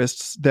quantum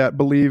theorists that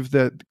believe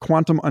that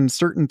quantum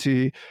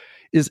uncertainty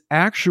is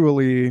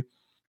actually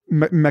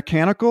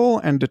mechanical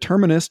and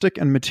deterministic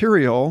and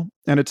material,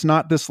 and it's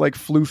not this like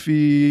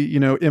floofy,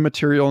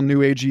 immaterial new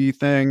agey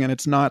thing, and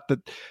it's not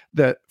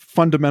that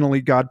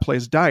fundamentally God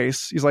plays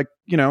dice. He's like,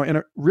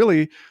 and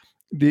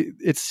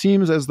it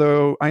seems as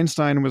though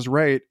Einstein was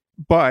right,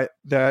 but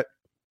that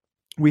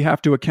we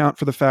have to account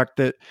for the fact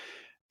that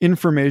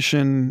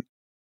information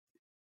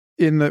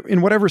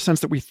in whatever sense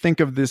that we think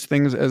of these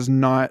things as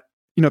not,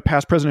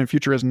 past, present, and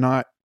future as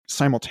not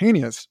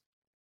simultaneous,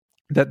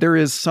 that there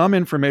is some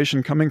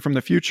information coming from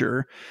the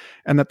future,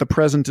 and that the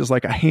present is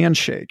like a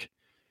handshake.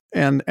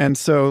 And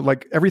so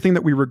like everything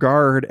that we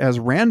regard as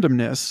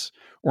randomness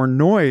or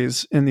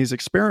noise in these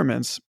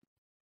experiments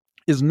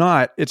is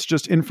not, it's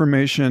just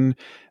information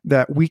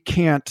that we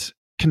can't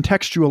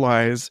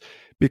contextualize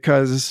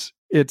because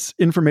it's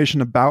information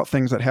about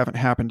things that haven't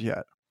happened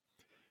yet.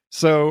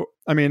 So,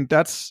 I mean,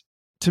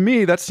 to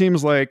me, that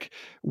seems like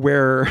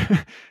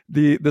where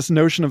this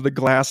notion of the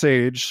glass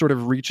age sort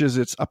of reaches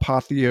its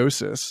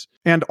apotheosis,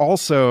 and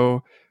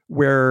also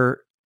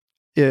where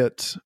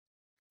it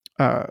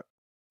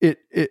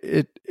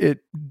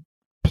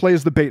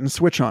plays the bait and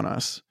switch on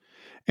us.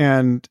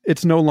 And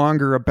it's no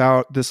longer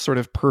about this sort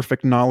of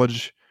perfect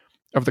knowledge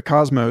of the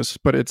cosmos,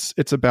 but it's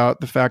about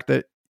the fact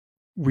that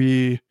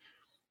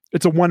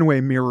it's a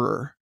one-way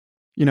mirror,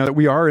 that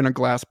we are in a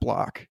glass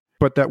block,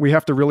 but that we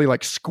have to really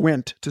like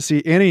squint to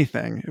see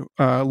anything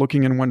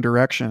looking in one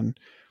direction.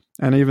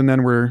 And even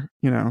then we're,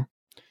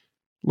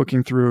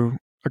 looking through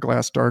a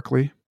glass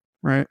darkly.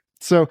 Right.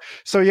 So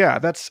yeah,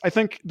 I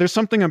think there's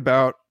something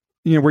about,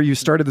 where you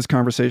started this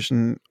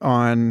conversation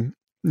on,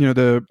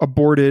 the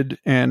aborted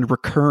and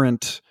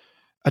recurrent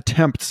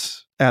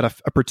attempts at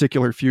a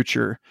particular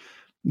future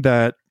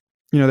that,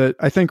 that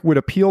I think would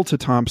appeal to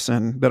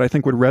Thompson, that I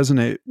think would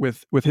resonate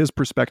with his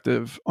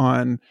perspective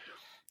on,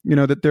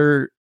 that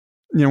there,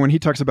 when he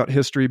talks about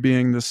history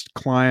being this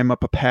climb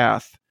up a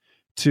path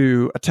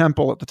to a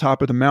temple at the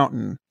top of the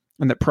mountain,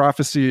 and that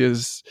prophecy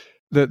is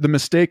the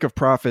mistake of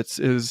prophets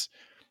is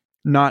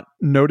not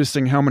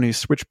noticing how many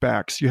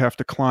switchbacks you have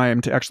to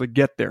climb to actually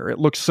get there. It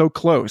looks so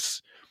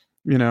close,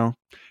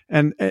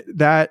 and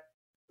that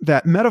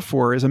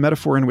metaphor is a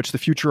metaphor in which the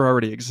future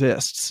already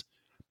exists,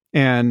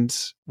 and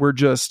we're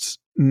just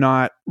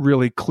not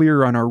really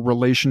clear on our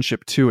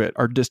relationship to it,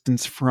 our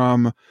distance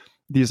from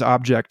these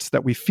objects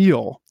that we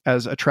feel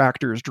as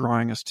attractors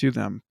drawing us to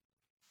them.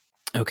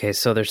 Okay,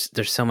 so there's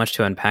so much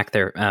to unpack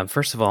there.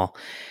 First of all,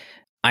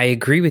 I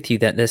agree with you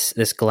that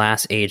this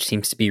glass age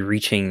seems to be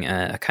reaching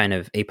a kind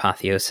of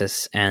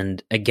apotheosis.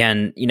 And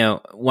again,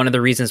 one of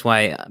the reasons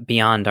why,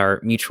 beyond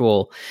our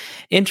mutual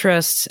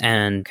interests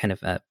and kind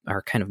of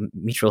our kind of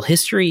mutual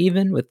history,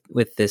 even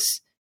with this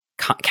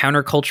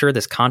counterculture,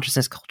 this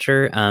consciousness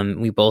culture,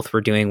 we both were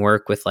doing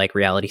work with like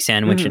Reality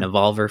Sandwich and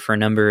Evolver for a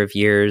number of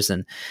years.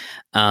 And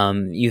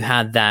you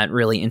had that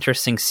really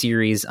interesting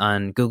series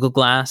on Google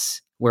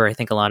Glass, where I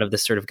think a lot of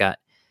this sort of got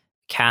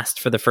cast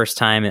for the first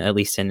time, at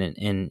least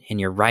in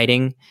your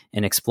writing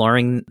and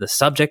exploring the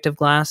subject of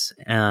glass.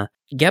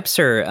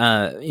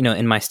 Gebser,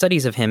 in my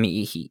studies of him,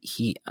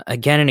 he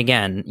again and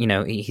again,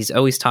 he's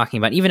always talking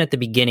about, even at the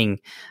beginning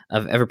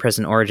of Ever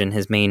Present Origin,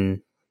 his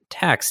main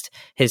text,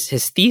 his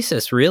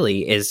thesis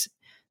really is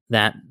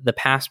that the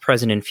past,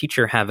 present, and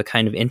future have a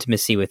kind of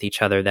intimacy with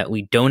each other that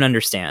we don't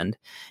understand,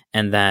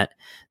 and that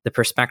the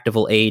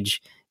perspectival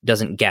age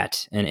doesn't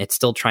get, and it's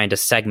still trying to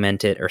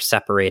segment it or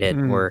separate it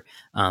or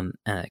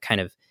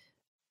kind of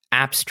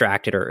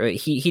abstracted, or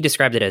he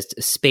described it as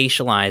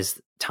spatialized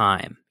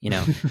time,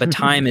 but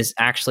time is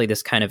actually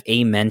this kind of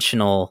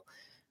amentional,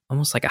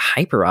 almost like a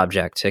hyper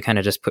object, to kind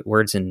of just put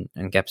words in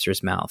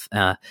Gebser's mouth.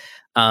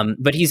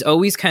 But he's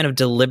always kind of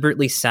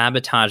deliberately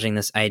sabotaging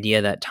this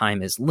idea that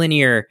time is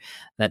linear,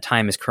 that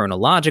time is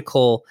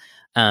chronological.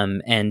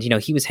 And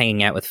he was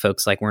hanging out with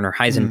folks like Werner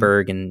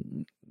Heisenberg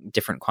and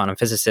different quantum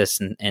physicists.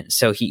 And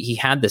so he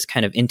had this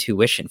kind of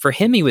intuition. For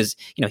him, he was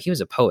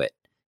a poet.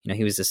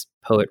 He was this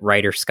poet,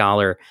 writer,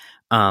 scholar,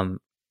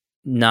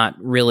 not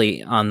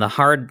really on the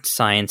hard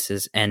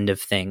sciences end of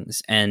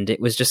things. And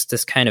it was just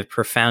this kind of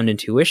profound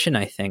intuition,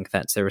 I think,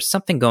 that there was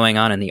something going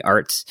on in the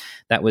arts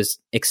that was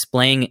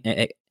displaying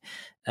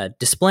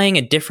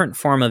a different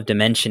form of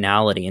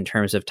dimensionality in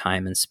terms of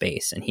time and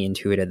space. And he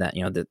intuited that,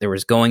 that there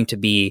was going to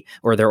be,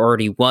 or there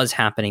already was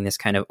happening, this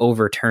kind of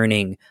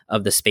overturning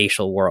of the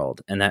spatial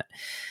world. And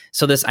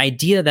so this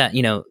idea that,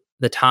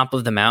 the top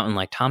of the mountain,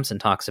 like Thomson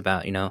talks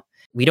about,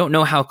 we don't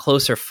know how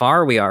close or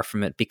far we are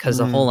from it, because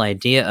the whole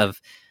idea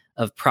of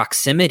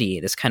proximity,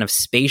 this kind of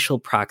spatial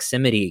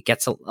proximity,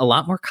 gets a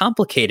lot more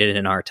complicated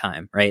in our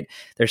time, right?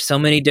 There's so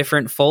many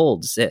different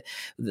folds.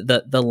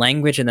 The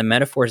language and the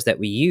metaphors that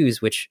we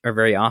use, which are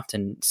very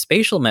often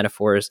spatial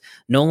metaphors,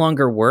 no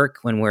longer work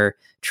when we're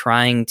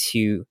trying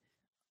to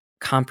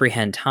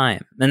comprehend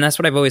time. And that's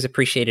what I've always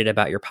appreciated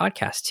about your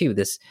podcast too,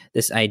 this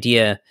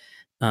idea,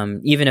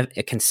 even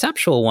a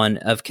conceptual one,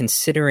 of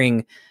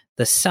considering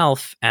the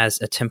self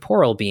as a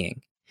temporal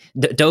being.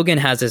 Dogen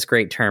has this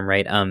great term,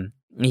 right?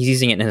 He's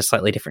using it in a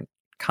slightly different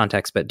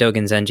context, but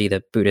Dogen Zenji,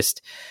 the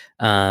Buddhist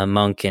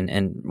monk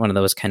and one of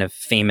those kind of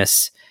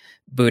famous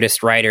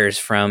Buddhist writers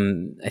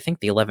from, I think,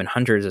 the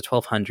 1100s or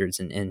 1200s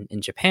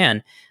in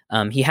Japan,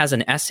 he has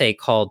an essay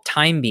called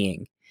Time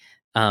Being,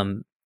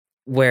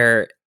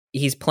 where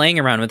he's playing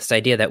around with this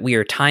idea that we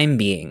are time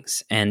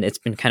beings, and it's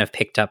been kind of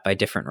picked up by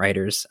different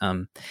writers.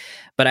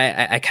 But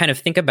I kind of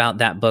think about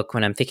that book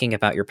when I'm thinking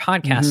about your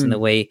podcast and the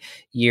way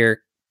you're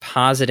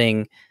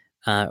positing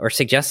or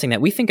suggesting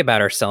that we think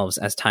about ourselves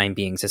as time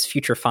beings, as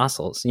future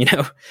fossils,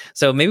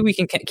 So maybe we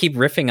can keep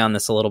riffing on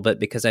this a little bit,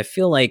 because I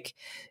feel like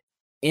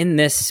in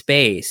this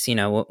space,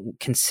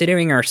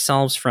 considering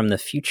ourselves from the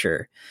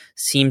future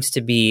seems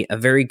to be a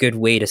very good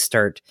way to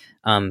start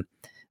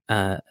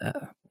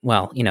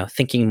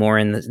thinking more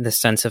in the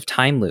sense of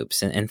time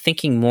loops and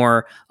thinking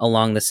more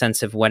along the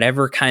sense of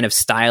whatever kind of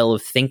style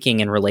of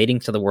thinking and relating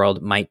to the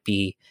world might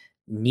be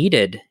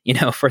needed,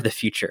 for the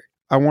future.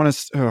 I want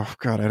to, oh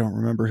God, I don't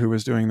remember who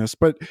was doing this,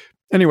 but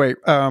anyway,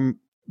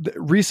 the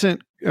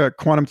recent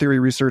quantum theory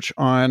research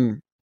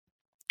on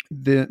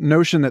the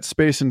notion that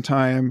space and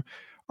time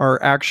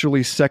are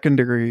actually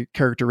secondary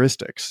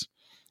characteristics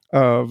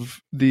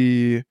of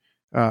the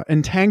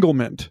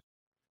entanglement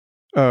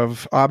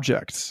of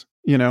objects,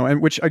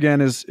 and which again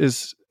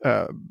is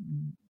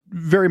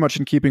very much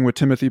in keeping with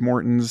Timothy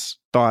Morton's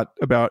thought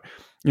about,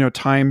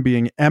 time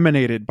being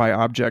emanated by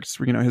objects.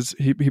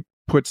 He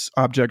puts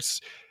objects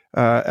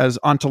as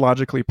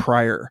ontologically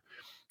prior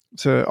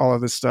to all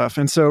of this stuff.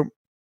 And so,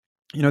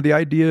 the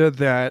idea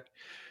that,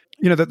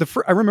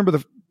 I remember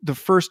the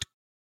first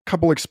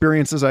couple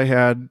experiences I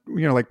had,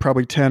 like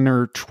probably 10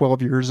 or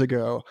 12 years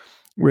ago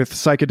with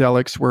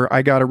psychedelics, where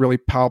I got a really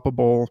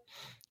palpable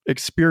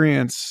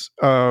experience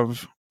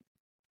of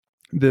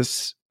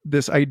this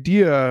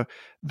idea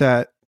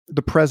that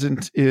the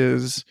present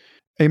is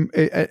an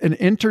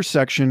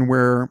intersection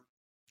where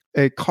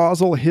a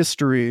causal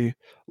history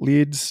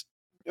leads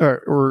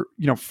or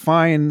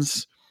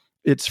finds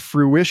its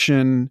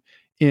fruition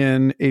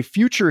in a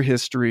future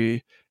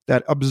history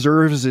that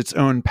observes its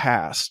own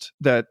past.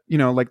 That,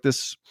 like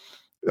this,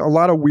 a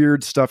lot of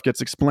weird stuff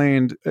gets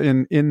explained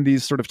in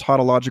these sort of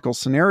tautological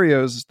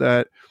scenarios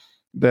that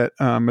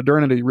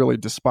modernity really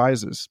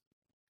despises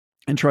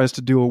and tries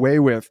to do away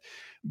with.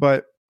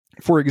 But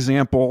for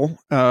example,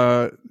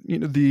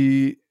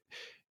 the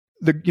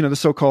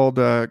so-called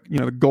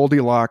the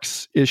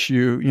Goldilocks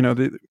issue,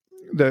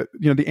 the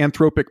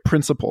anthropic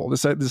principle,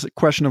 this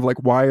question of like,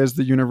 why is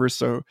the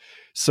universe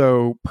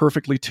so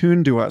perfectly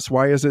tuned to us?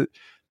 Why is it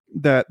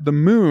that the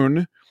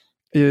moon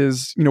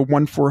is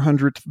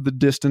 1/400th the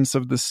distance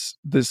of this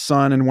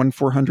sun and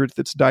 1/400th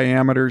its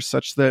diameter,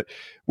 such that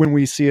when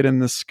we see it in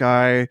the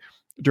sky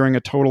during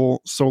a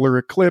total solar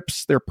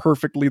eclipse, they're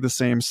perfectly the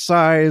same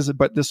size?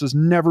 But this has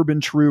never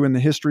been true in the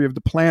history of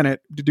the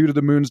planet due to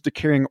the moon's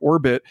decaying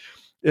orbit.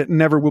 It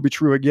never will be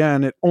true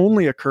again. It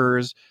only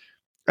occurs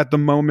at the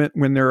moment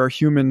when there are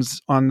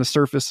humans on the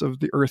surface of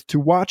the earth to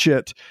watch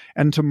it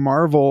and to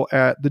marvel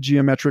at the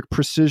geometric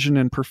precision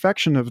and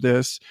perfection of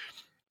this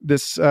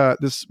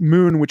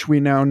moon, which we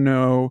now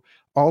know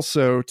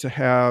also to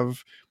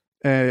have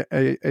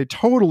a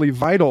totally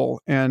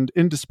vital and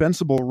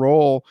indispensable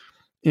role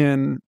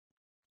in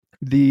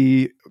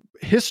the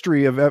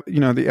history of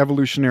the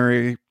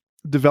evolutionary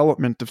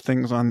development of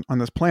things on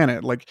this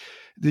planet. Like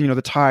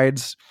the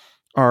tides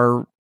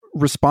are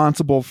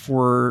responsible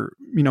for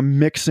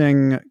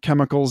mixing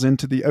chemicals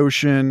into the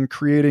ocean,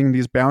 creating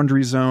these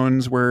boundary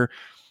zones where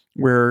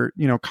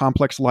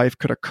complex life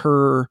could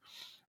occur.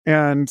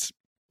 And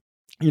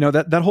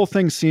that whole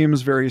thing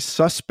seems very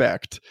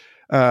suspect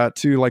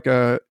to like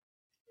a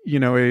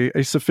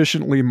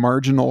sufficiently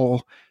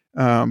marginal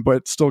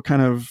but still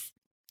kind of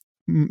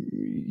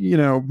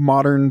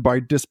modern by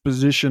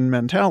disposition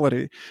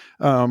mentality.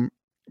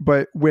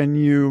 But when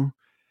you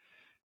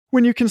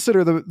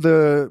consider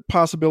the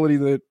possibility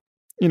that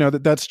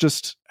that's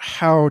just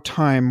how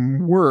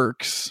time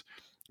works,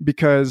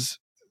 because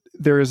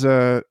there is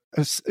a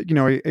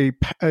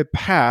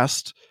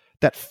past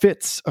that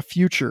fits a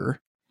future,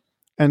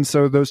 and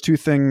so those two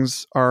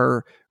things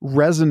are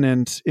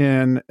resonant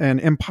in an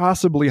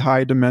impossibly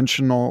high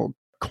dimensional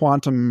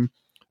quantum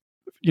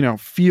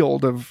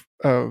field of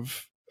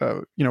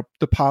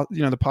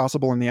the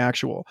possible and the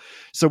actual.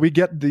 So we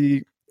get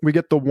the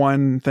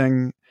one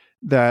thing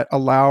that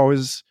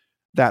allows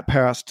that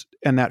past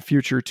and that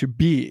future to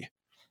be,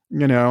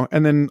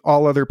 and then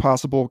all other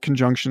possible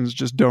conjunctions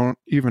just don't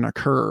even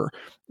occur.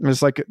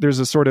 It's like there's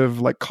a sort of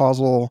like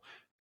causal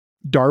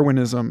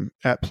Darwinism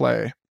at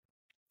play.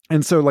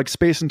 And so like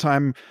space and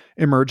time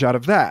emerge out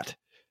of that,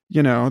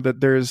 that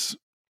there's,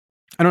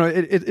 I don't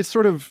know, it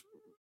sort of,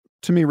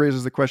 to me,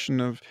 raises the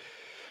question of,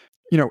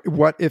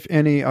 what, if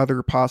any,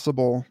 other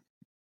possible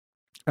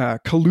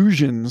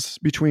collusions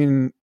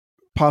between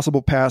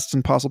possible pasts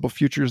and possible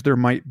futures there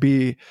might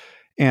be,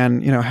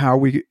 and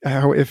how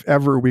if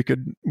ever we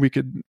could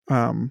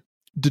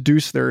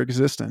deduce their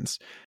existence.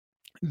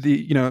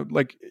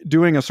 Like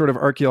doing a sort of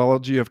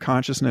archaeology of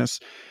consciousness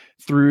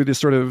through this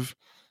sort of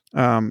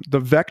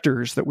the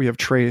vectors that we have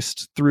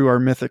traced through our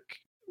mythic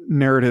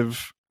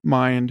narrative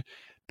mind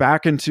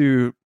back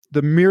into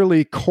the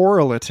merely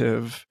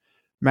correlative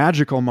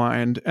magical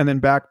mind, and then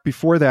back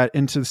before that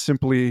into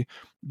simply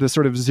the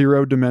sort of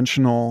zero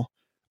dimensional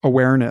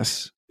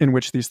awareness in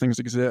which these things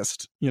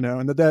exist,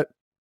 and that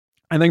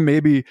I think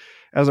maybe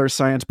as our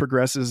science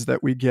progresses,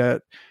 that we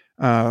get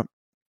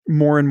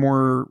more and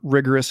more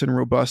rigorous and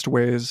robust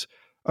ways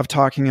of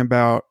talking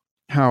about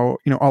how,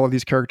 all of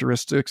these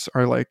characteristics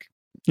are like,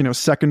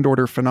 second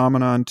order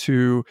phenomenon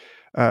to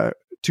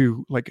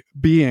like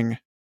being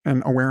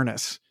and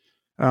awareness.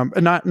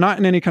 And not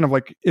in any kind of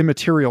like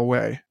immaterial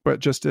way, but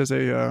just as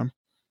a,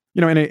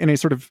 in a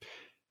sort of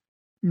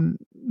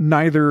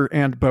neither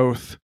and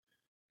both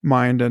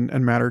mind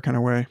and matter kind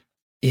of way.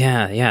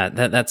 Yeah.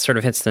 That sort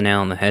of hits the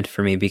nail on the head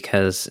for me,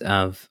 because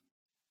of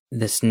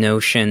this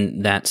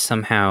notion that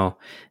somehow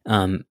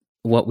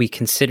what we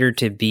consider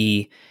to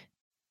be,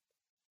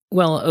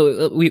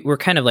 we're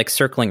kind of like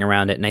circling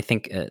around it. And I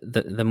think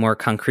the more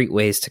concrete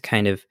ways to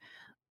kind of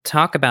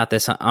talk about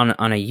this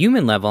on a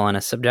human level, on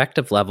a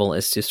subjective level,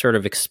 is to sort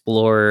of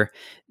explore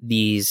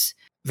these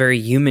very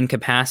human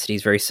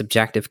capacities, very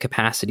subjective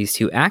capacities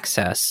to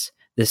access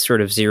this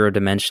sort of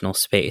zero-dimensional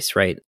space,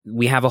 right?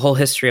 We have a whole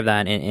history of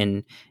that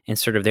in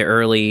sort of the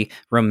early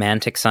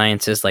romantic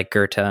sciences, like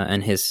Goethe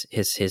and his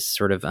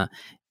sort of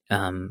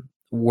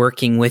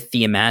working with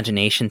the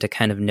imagination to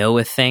kind of know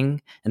a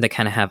thing and to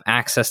kind of have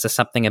access to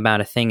something about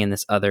a thing in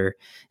this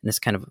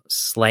kind of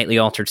slightly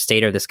altered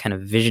state, or this kind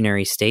of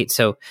visionary state.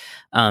 So,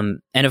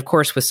 and of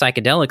course with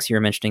psychedelics, you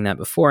were mentioning that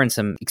before, and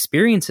some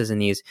experiences in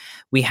these,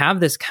 we have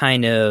this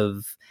kind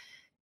of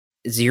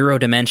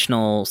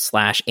zero-dimensional /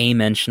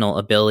 amensional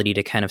ability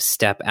to kind of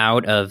step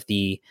out of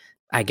the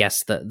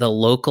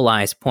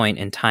localized point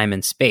in time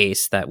and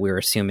space that we're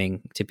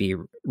assuming to be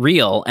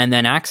real, and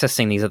then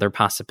accessing these other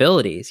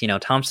possibilities.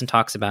 Thompson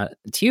talks about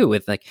it too,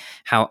 with like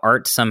how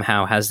art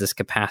somehow has this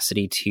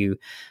capacity to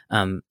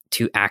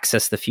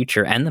access the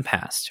future and the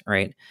past,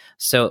 right?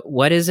 So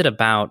what is it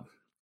about?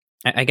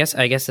 I guess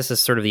this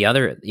is sort of the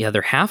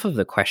other half of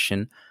the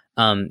question.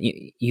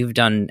 You've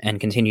done and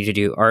continue to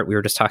do art. We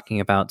were just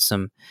talking about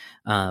some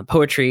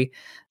poetry.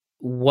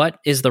 What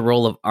is the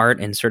role of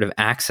art in sort of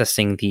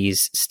accessing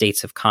these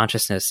states of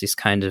consciousness, these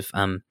kind of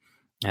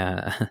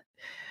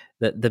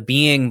the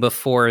being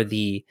before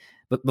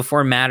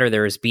matter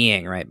there is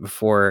being, right?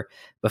 Before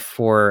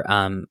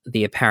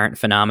the apparent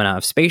phenomena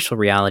of spatial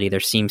reality, there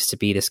seems to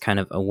be this kind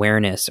of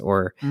awareness,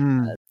 or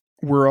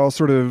we're all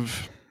sort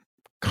of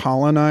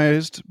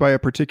colonized by a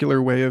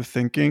particular way of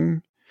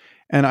thinking.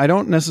 And I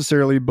don't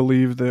necessarily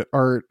believe that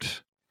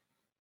art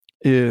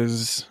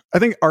is, I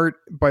think art,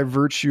 by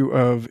virtue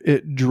of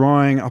it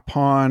drawing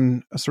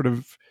upon a sort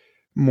of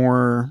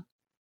more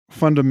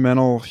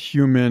fundamental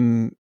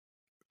human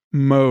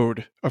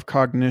mode of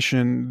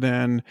cognition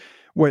than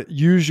what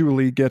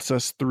usually gets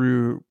us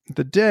through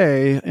the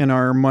day in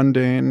our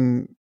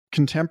mundane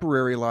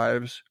contemporary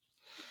lives.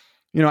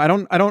 So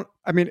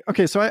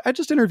I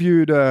just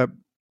interviewed, or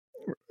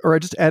I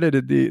just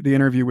edited the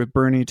interview with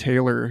Bernie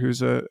Taylor,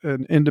 who's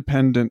an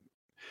independent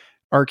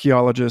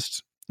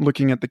archaeologist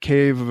looking at the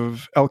cave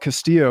of El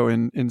Castillo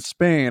in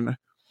Spain.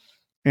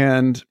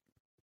 And,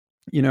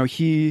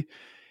 he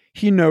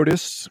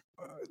noticed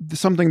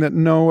something that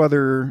no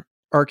other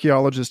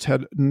archaeologist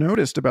had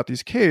noticed about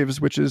these caves,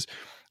 which is,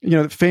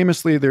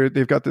 famously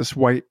they've got this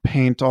white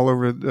paint all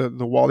over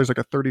the wall. There's like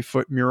a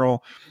 30-foot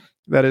mural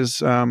that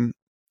is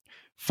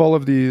full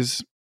of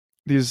these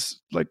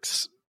like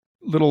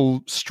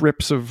little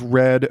strips of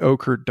red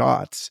ochre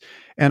dots.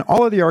 And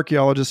all of the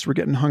archaeologists were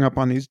getting hung up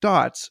on these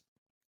dots.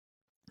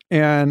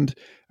 And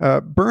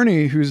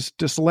Bernie, who's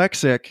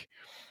dyslexic,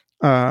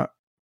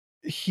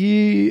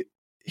 he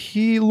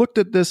looked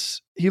at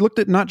this. He looked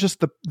at not just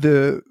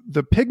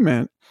the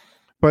pigment,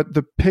 but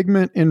the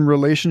pigment in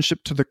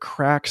relationship to the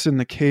cracks in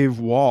the cave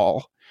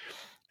wall.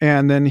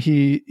 And then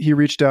he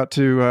reached out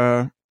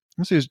to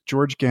I say it's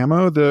George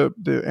Gamow,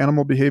 the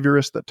animal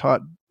behaviorist that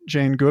taught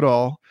Jane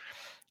Goodall,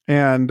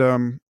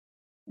 and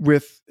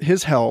with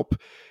his help,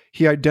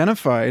 he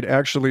identified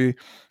actually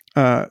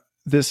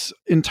this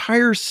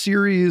entire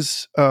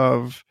series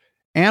of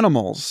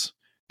animals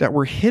that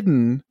were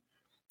hidden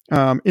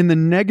in the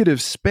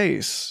negative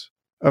space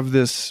of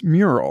this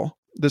mural,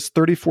 this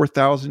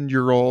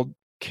 34,000-year-old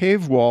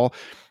cave wall,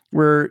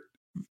 where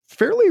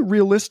fairly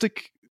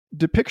realistic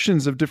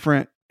depictions of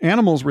different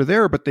animals were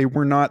there, but they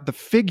were not the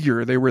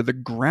figure, they were the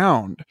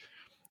ground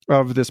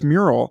of this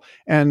mural.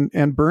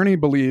 And Bernie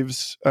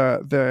believes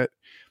that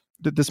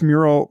this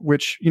mural,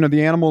 which,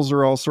 the animals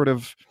are all sort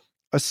of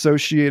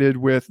associated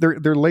with,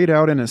 they're laid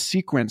out in a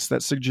sequence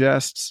that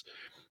suggests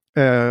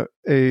a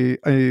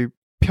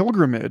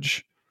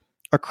pilgrimage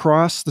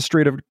across the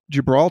Strait of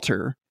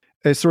Gibraltar,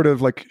 a sort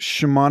of like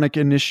shamanic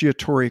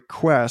initiatory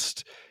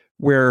quest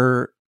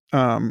where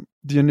the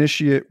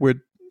initiate would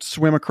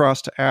swim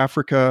across to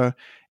Africa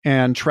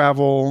and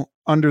travel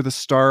under the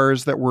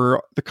stars that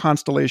were, the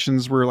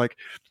constellations were like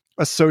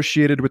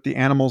associated with the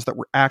animals that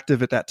were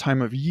active at that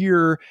time of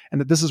year, and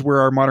that this is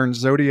where our modern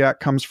zodiac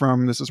comes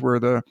from. This is where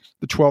the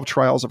 12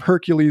 trials of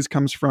Hercules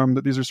comes from,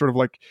 that these are sort of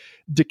like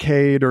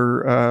decayed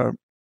or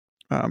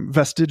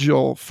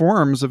vestigial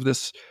forms of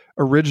this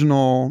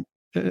original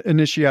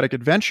initiatic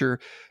adventure,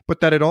 but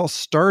that it all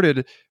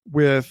started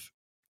with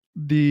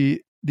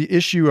the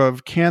issue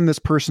of, can this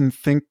person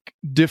think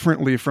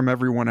differently from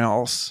everyone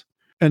else,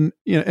 and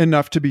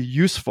enough to be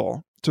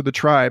useful to the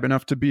tribe,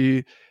 enough to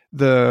be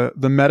the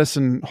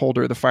medicine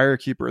holder, the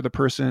firekeeper, the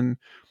person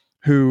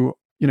who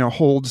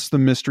holds the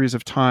mysteries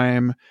of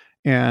time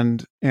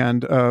and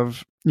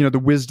of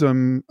the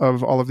wisdom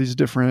of all of these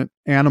different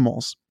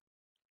animals.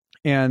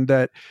 And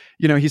that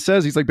he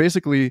says, he's like,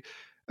 basically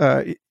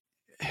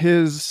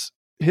his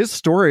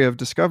story of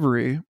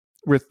discovery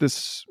with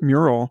this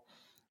mural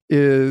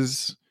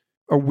is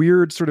a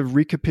weird sort of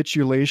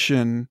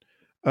recapitulation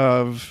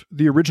of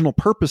the original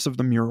purpose of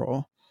the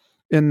mural,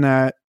 in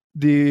that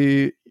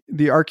the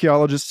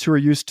archaeologists who are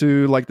used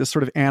to like this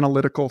sort of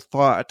analytical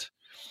thought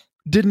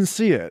didn't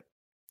see it,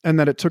 and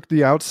that it took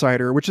the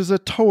outsider, which is a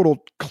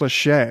total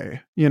cliche,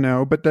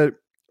 but that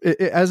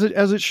as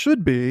it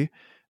should be,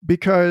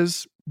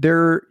 because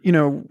they're,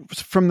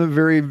 from the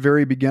very,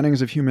 very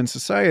beginnings of human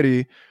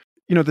society,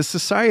 the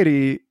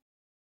society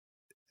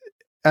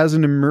as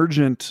an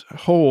emergent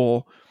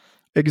whole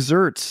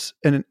exerts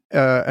an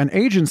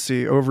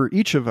agency over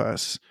each of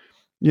us.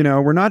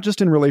 We're not just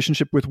in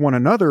relationship with one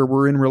another,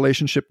 we're in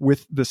relationship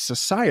with the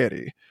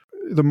society.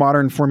 The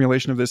modern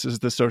formulation of this is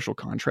the social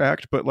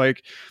contract, but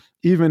like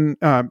even,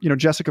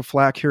 Jessica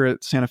Flack here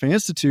at Santa Fe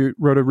Institute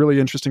wrote a really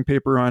interesting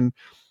paper on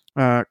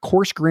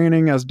coarse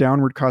graining as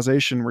downward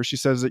causation, where she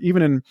says that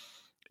even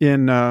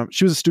in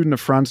she was a student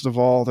of Franz de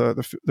Waal,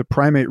 the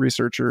primate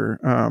researcher,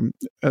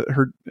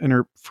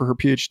 for her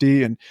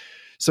PhD. And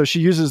so she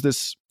uses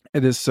this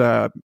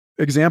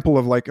example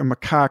of like a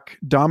macaque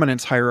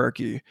dominance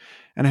hierarchy,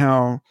 and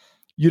how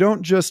you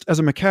don't just, as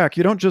a macaque,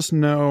 you don't just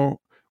know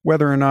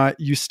whether or not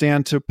you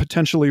stand to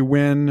potentially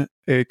win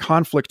a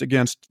conflict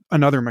against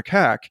another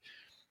macaque,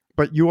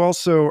 but you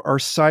also are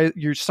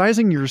you're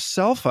sizing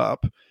yourself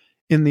up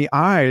in the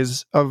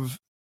eyes of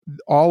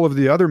all of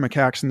the other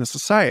macaques in the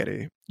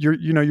society.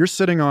 You're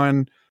sitting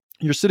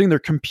there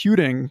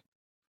computing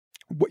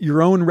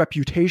your own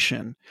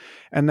reputation,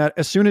 and that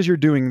as soon as you're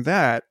doing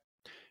that,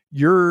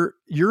 you're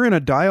in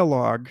a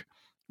dialogue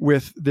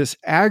with this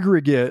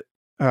aggregate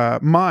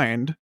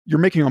mind. You're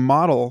making a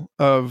model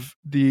of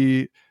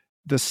the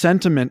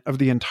sentiment of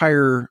the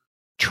entire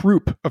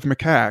troop of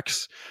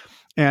macaques,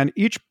 and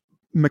each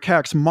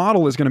macaque's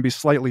model is going to be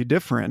slightly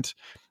different,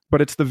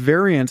 but it's the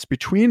variance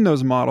between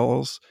those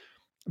models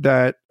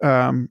that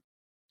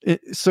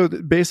so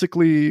that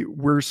basically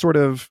we're sort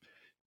of,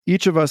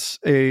 each of us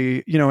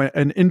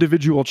an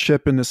individual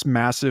chip in this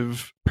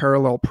massive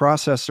parallel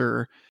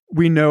processor.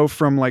 We know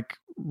from like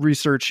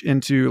research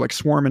into like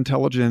swarm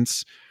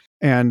intelligence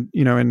and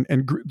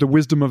the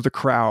wisdom of the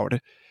crowd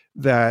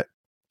that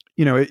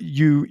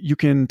you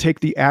can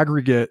take the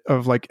aggregate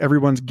of like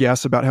everyone's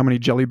guess about how many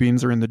jelly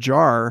beans are in the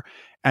jar,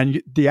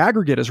 and the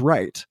aggregate is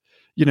right.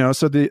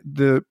 So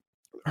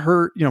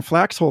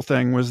Flack's whole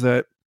thing was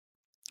that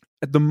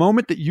at the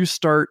moment that you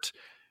start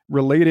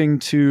relating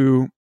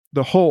to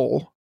the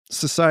whole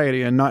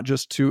society and not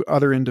just to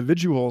other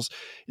individuals,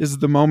 is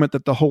the moment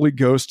that the Holy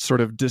Ghost sort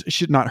of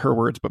not her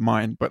words but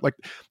mine, but like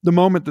the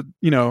moment that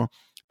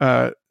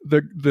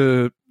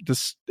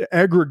this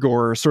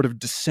egregore sort of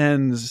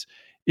descends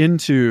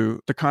into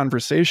the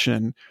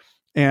conversation,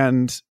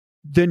 and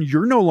then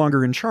you're no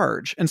longer in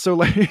charge. And so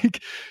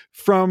like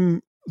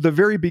from the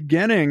very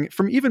beginning,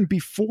 from even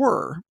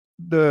before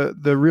the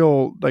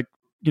real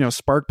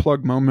spark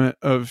plug moment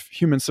of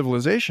human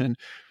civilization,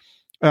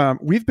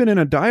 we've been in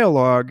a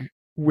dialogue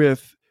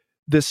with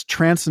this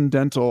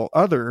transcendental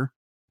other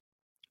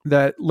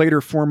that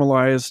later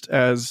formalized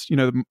as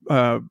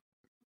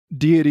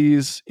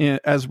deities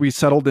as we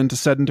settled into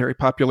sedentary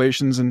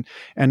populations and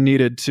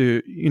needed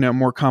to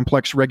more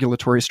complex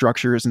regulatory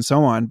structures and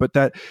so on. But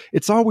that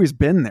it's always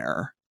been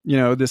there,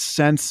 this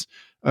sense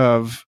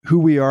of who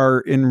we are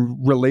in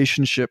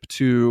relationship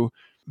to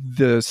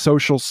the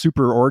social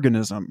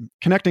superorganism.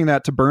 Connecting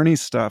that to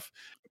Bernie's stuff,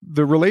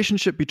 the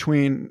relationship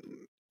between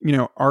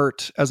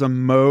art as a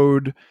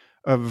mode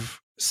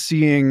of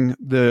seeing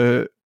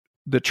the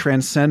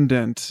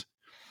transcendent,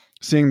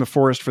 seeing the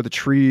forest for the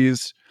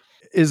trees,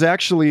 is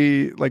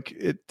actually like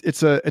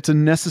it's a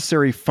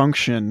necessary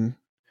function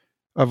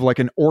of like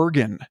an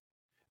organ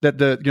that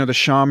the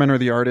shaman or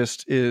the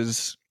artist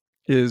is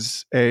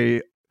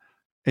a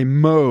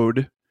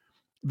mode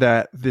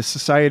that the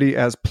society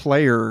as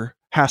player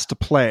has to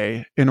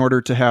play in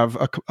order to have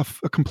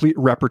a complete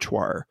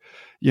repertoire,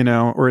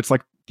 or it's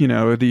like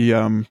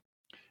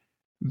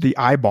the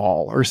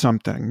eyeball or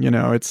something,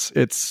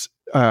 it's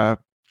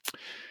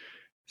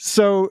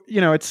so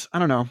it's, I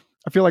don't know,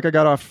 I feel like I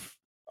got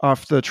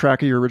off the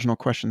track of your original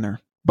question there,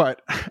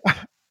 but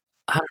I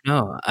don't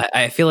know.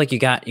 I feel like you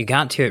got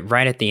to it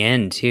right at the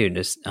end too.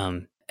 Just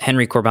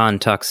Henry Corbin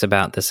talks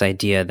about this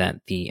idea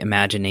that the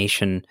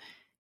imagination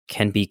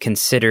can be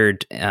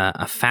considered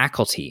a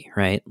faculty,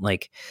 right?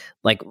 Like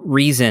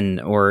reason,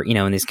 or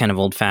in this kind of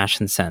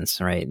old-fashioned sense,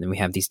 right? And we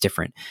have these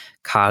different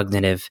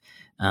cognitive,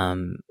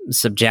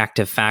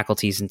 subjective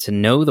faculties, and to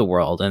know the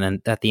world, and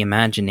then that the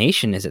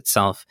imagination is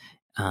itself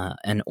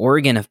an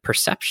organ of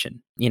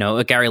perception.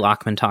 Gary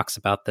Lachman talks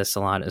about this a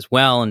lot as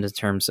well, in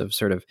terms of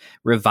sort of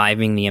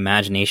reviving the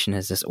imagination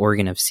as this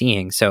organ of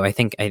seeing. So I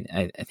think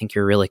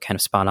you're really kind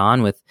of spot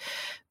on with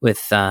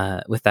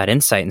that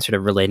insight, and sort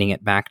of relating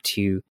it back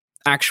to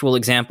actual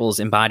examples,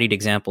 embodied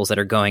examples that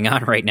are going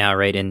on right now,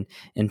 right,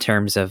 in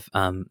terms of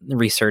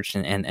research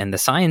and the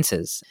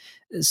sciences.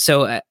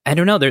 So I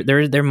don't know.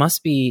 There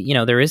must be,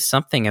 there is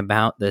something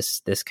about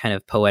this kind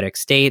of poetic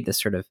state, this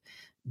sort of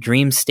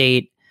dream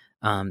state.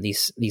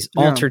 These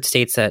altered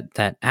states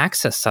that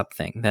access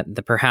something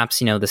that perhaps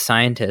the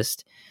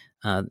scientist,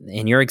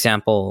 in your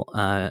example,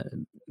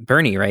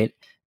 Bernie, right,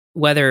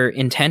 whether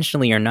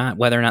intentionally or not,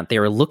 whether or not they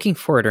were looking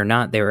for it or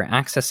not, they were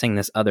accessing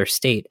this other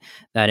state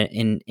that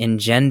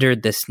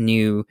engendered this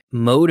new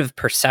mode of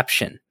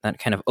perception that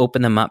kind of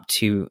opened them up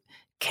to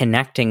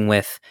connecting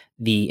with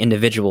the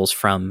individuals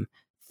from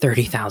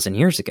 30,000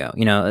 years ago,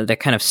 that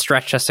kind of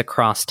stretched us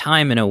across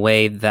time in a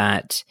way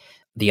that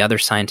the other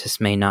scientists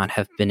may not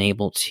have been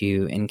able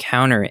to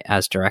encounter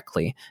as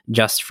directly,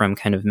 just from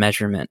kind of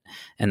measurement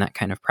and that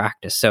kind of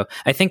practice. So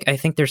I think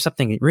there's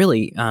something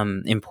really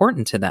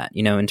important to that,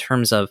 in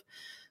terms of,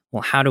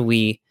 well, how do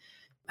we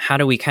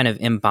kind of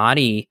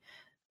embody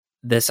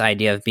this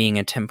idea of being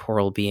a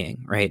temporal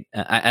being, right?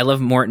 I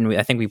love Morton.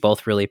 I think we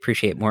both really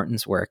appreciate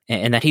Morton's work,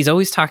 and that he's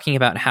always talking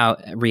about how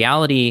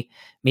reality,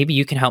 maybe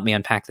you can help me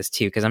unpack this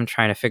too, because I'm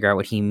trying to figure out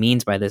what he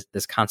means by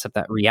this concept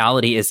that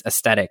reality is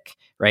aesthetic,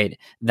 right?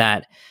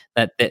 That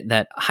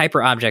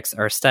hyper objects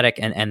are aesthetic,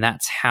 and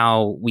that's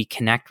how we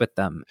connect with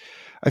them.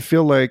 I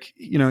feel like,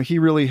 he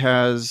really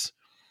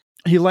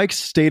he likes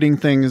stating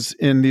things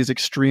in these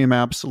extreme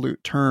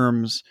absolute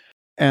terms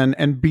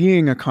and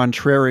being a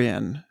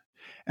contrarian.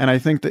 And I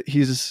think that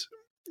he's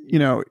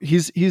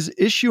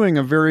issuing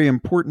a very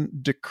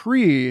important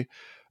decree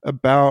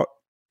about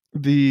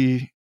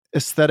the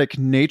aesthetic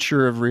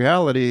nature of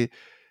reality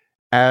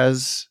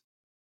as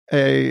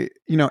a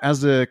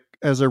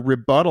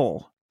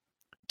rebuttal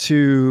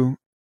to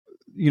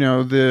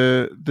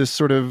this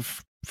sort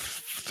of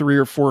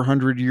 300 or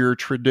 400 year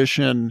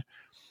tradition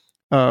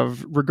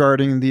of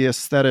regarding the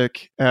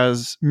aesthetic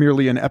as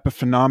merely an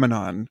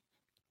epiphenomenon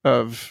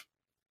of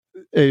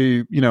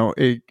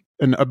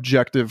an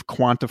objective,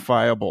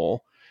 quantifiable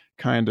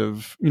kind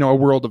of, a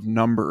world of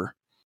number.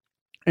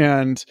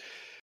 And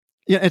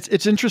yeah,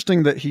 it's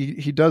interesting that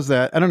he does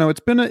that. I don't know. It's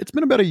been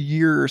about a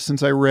year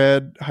since I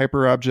read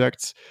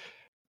Hyperobjects,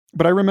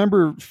 but I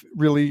remember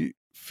really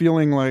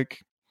feeling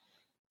like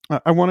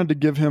I wanted to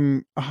give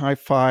him a high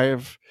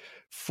five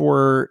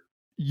for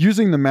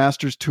using the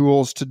master's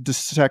tools to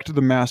dissect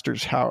the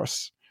master's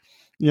house.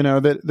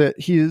 That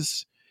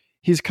he's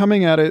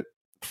coming at it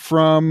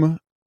from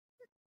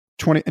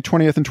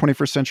 20th and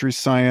 21st century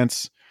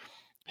science.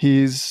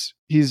 He's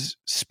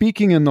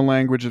speaking in the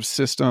language of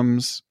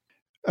systems,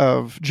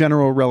 of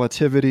general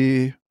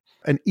relativity,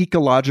 an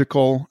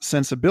ecological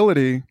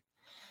sensibility,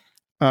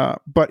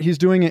 but he's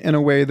doing it in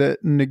a way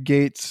that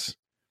negates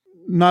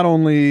not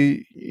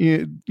only,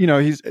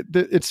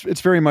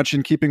 it's very much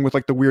in keeping with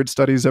like the Weird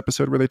Studies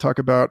episode where they talk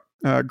about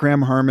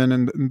Graham Harman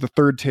and the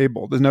third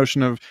table, the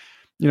notion of,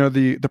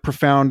 the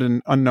profound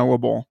and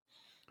unknowable,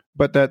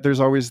 but that there's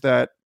always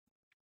that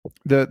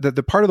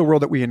the part of the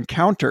world that we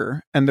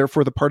encounter, and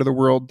therefore the part of the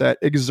world that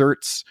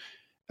exerts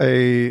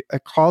a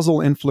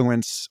causal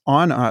influence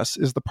on us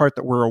is the part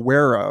that we're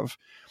aware of.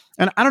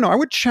 And I don't know, I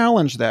would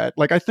challenge that.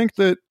 Like, I think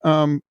that,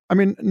 I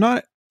mean,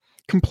 not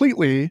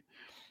completely,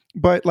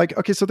 but like,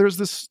 okay, so there's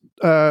this,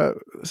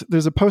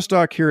 there's a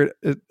postdoc here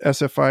at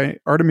SFI,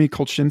 Artemy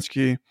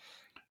Kolchinsky,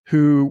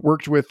 who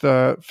worked with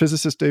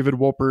physicist David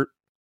Wolpert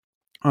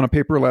on a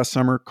paper last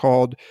summer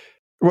called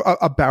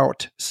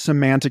about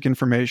semantic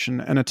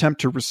information, an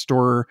attempt to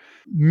restore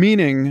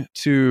meaning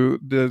to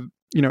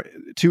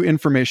to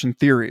information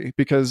theory,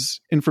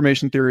 because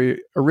information theory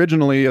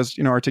originally, as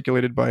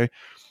articulated by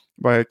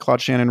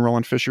Claude Shannon and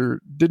Roland Fisher,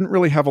 didn't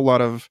really have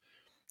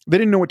they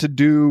didn't know what to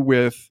do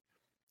with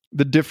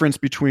the difference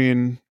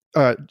between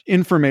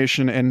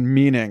information and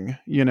meaning.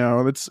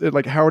 It's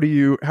like, how do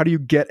you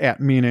get at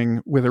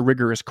meaning with a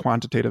rigorous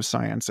quantitative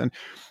science?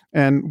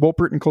 And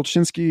Wolpert and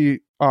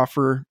Kolchinsky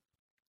offer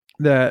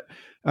that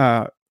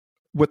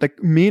what the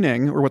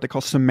meaning, or what they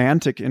call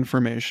semantic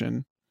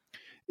information,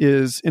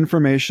 is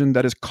information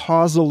that is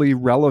causally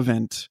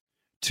relevant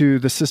to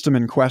the system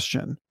in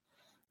question.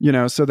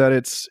 So that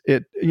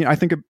I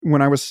think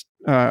when I was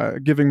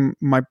giving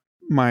my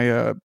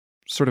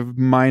sort of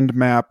mind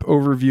map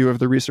overview of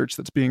the research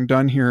that's being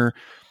done here,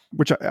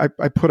 which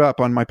I put up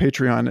on my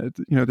Patreon,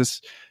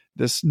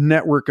 this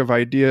network of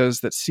ideas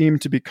that seem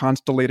to be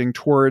constellating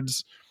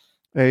towards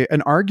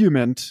an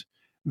argument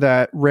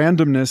that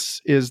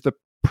randomness is the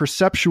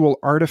perceptual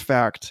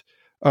artifact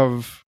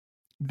of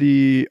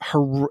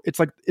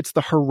it's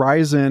the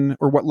horizon,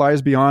 or what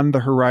lies beyond the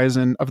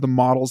horizon of the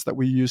models that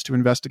we use to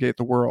investigate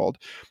the world.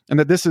 And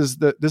that this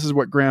is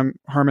what Graham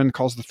Harman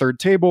calls the third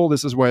table.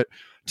 This is what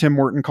Tim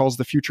Morton calls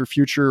the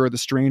future, or the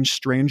strange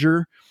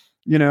stranger,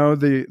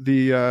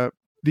 the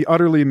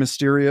utterly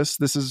mysterious.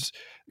 This is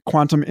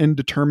quantum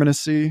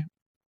indeterminacy,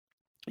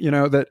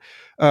 but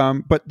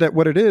that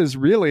what it is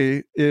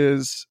really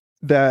is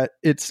that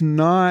it's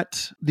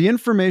not the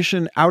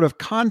information out of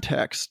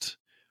context,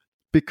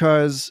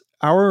 because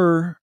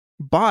our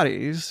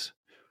bodies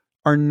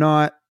are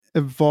not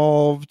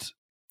evolved,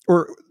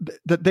 or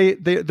that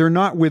they're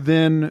not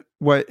within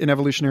what in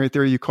evolutionary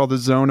theory you call the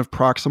zone of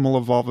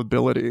proximal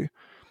evolvability.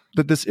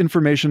 That this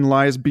information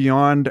lies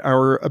beyond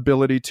our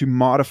ability to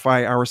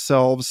modify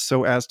ourselves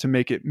so as to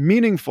make it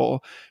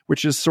meaningful,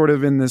 which is sort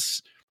of in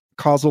this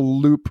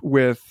causal loop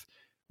with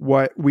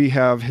what we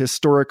have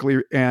historically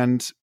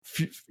and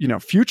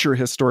future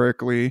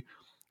historically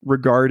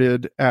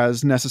regarded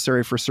as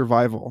necessary for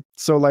survival.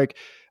 So like,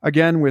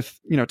 again, with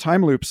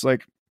time loops,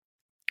 like,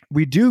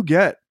 we do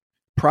get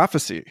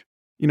prophecy,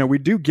 we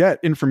do get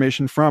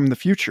information from the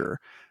future,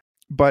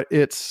 but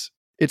it's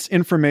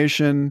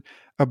information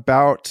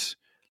about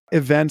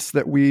events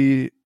that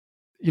we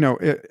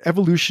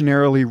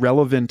evolutionarily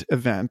relevant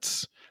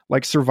events,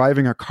 like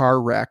surviving a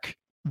car wreck,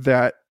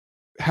 that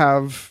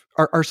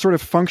are sort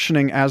of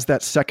functioning as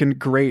that second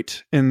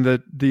grate in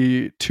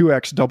the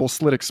 2x double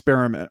slit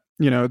experiment.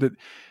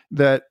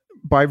 That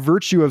by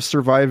virtue of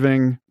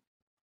surviving,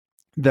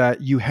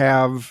 that you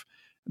have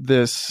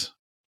this,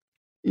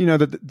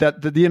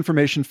 that the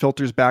information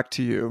filters back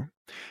to you.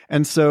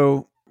 And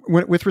so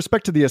with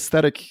respect to the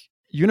aesthetic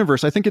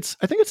universe, I think it's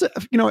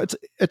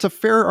a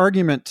fair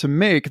argument to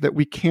make that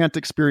we can't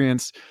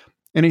experience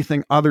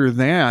anything other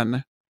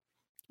than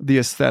the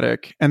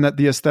aesthetic, and that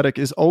the aesthetic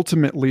is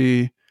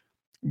ultimately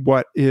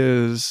what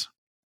is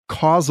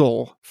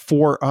causal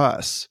for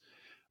us.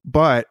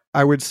 But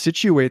I would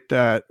situate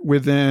that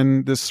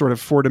within this sort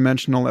of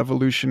four-dimensional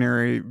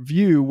evolutionary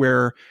view,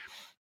 where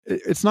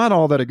it's not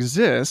all that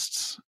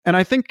exists. And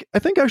I think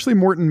actually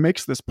Morton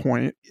makes this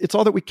point. It's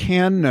all that we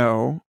can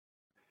know,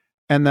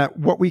 and that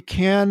what we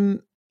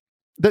can,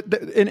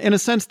 in a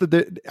sense,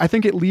 I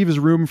think it leaves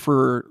room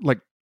for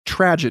like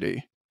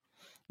tragedy,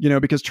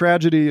 because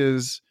tragedy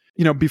is,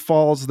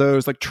 befalls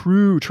those, like,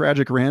 true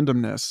tragic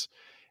randomness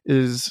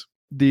is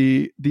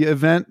the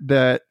event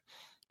that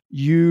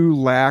you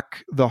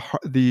lack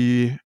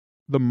the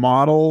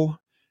model,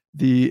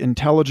 the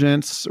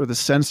intelligence, or the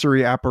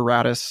sensory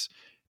apparatus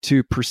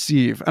to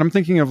perceive. And I'm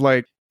thinking of,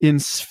 like, in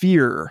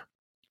Sphere,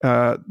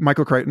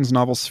 Michael Crichton's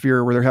novel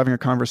Sphere, where they're having a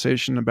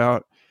conversation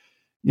about,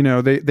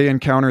 they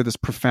encounter this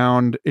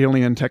profound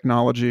alien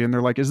technology, and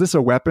they're like, is this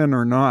a weapon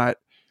or not?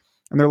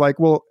 And they're like,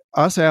 well,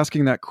 us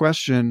asking that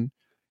question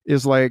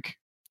is like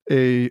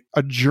a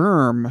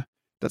germ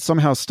that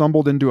somehow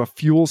stumbled into a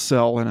fuel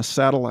cell in a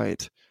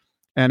satellite,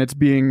 and it's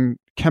being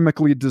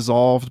chemically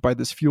dissolved by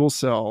this fuel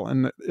cell.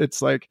 And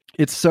it's like,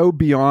 it's so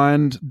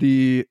beyond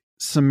the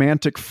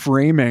semantic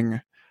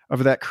framing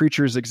of that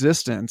creature's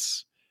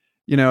existence.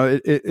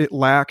 It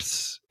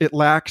lacks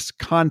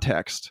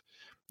context,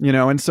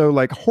 and so,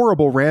 like,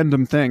 horrible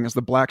random things,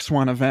 the black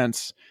swan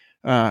events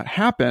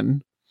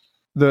happen.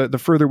 The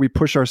further we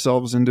push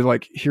ourselves into,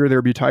 like, here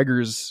there be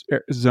tigers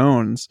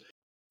zones,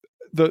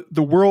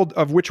 the world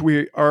of which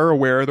we are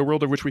aware, the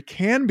world of which we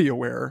can be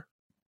aware,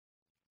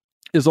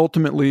 is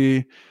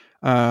ultimately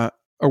a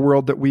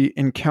world that we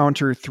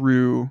encounter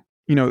through,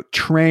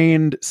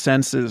 trained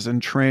senses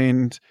and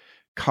trained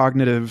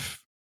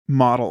cognitive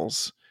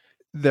models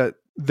that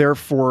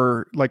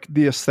therefore, like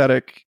the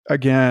aesthetic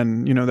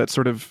again, that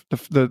sort of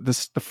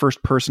the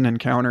first person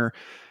encounter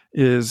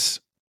is,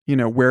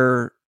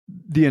 where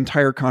the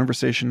entire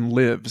conversation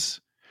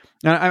lives.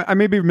 And I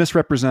may be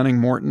misrepresenting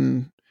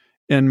Morton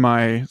in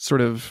my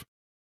sort of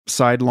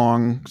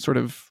sidelong sort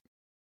of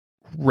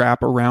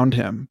wrap around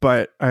him,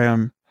 but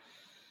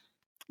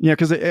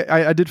because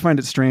I did find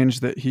it strange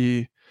that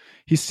he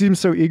seems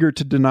so eager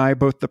to deny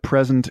both the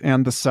present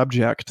and the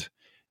subject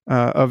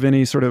of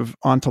any sort of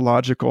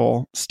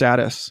ontological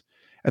status,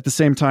 at the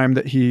same time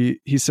that he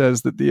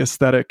says that the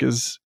aesthetic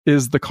is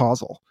the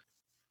causal.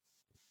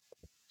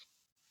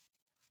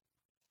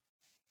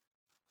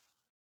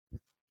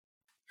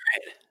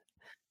 Right.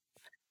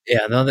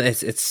 Yeah, no,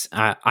 it's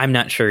I'm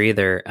not sure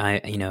either.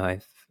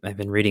 I've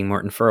been reading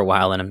Morton for a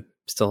while, and I'm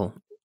still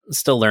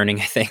learning,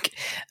 I think.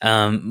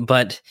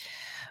 But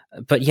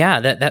yeah,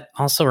 that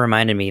also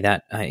reminded me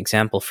that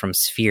example from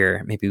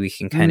Sphere. Maybe we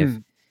can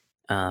kind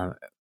of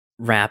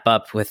wrap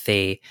up with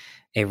a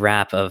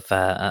wrap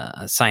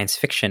of science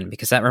fiction,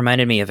 because that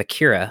reminded me of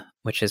Akira,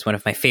 which is one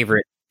of my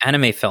favorite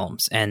anime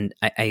films, and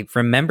I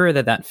remember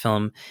that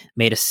film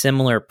made a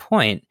similar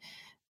point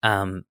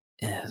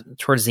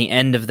towards the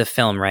end of the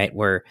film, right,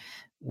 where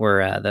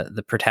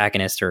the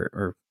protagonist,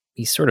 or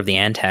he's sort of the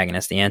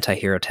antagonist, the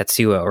anti-hero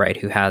Tetsuo, right,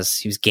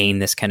 who's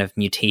gained this kind of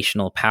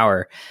mutational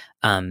power.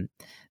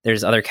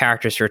 There's other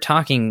characters who are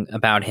talking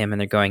about him, and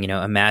they're going,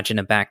 imagine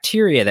a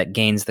bacteria that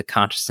gains the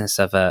consciousness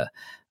of a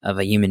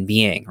human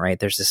being, right?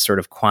 There's this sort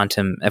of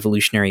quantum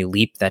evolutionary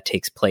leap that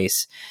takes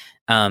place.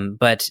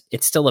 But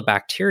it's still a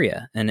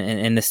bacteria. And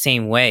in the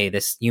same way,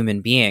 this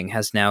human being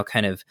has now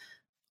kind of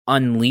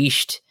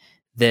unleashed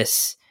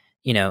this,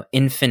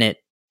 infinite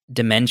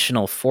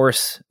dimensional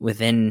force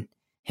within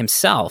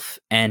himself,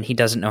 and he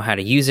doesn't know how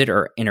to use it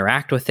or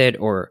interact with it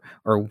or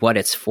what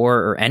it's for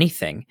or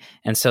anything.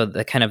 And so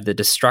the kind of the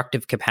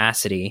destructive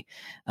capacity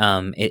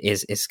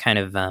is kind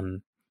of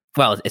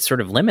it's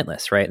sort of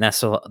limitless, right? And that's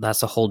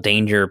the whole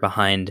danger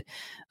behind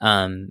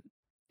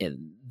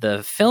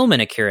the film in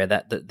Akira,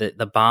 that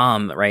the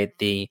bomb, right?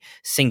 The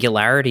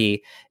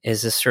singularity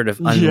is this sort of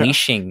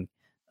unleashing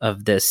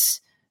of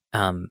this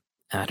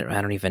I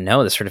don't even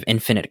know, the sort of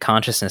infinite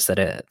consciousness that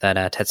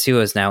Tetsuo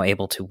is now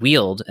able to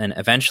wield, and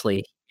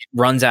eventually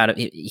runs out of,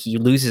 he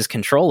loses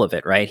control of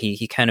it, right?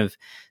 He kind of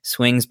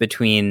swings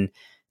between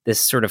this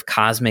sort of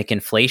cosmic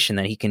inflation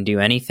that he can do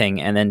anything,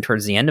 and then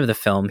towards the end of the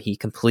film, he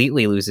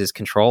completely loses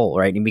control,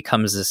 right? He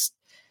becomes this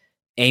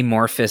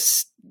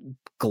amorphous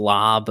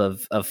glob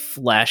of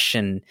flesh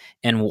and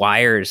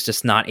wires,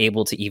 just not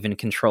able to even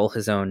control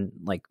his own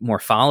like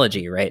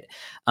morphology, right?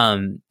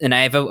 And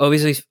I've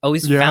always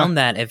found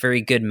that a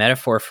very good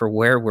metaphor for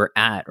where we're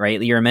at, right?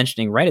 You were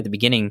mentioning right at the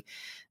beginning,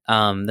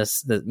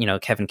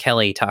 Kevin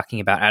Kelly talking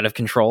about out of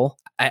control.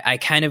 I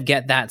kind of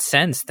get that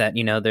sense that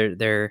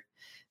they're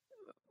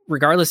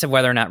regardless of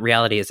whether or not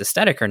reality is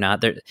aesthetic or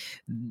not,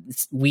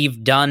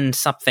 we've done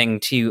something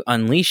to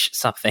unleash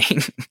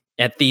something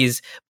at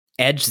these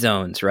edge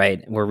zones,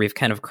 right, where we've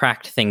kind of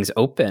cracked things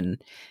open.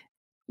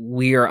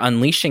 We are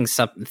unleashing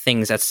some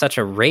things at such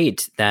a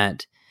rate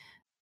that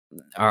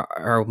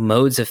our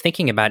modes of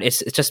thinking about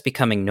it's just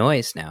becoming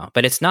noise now.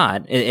 But it's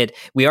not.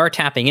 We are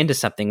tapping into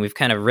something. We've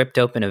kind of ripped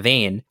open a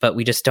vein, but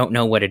we just don't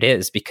know what it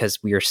is,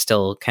 because we are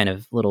still kind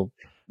of little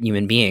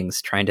human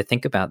beings trying to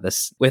think about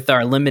this with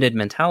our limited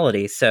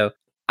mentality. So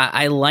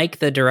I like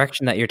the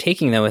direction that you're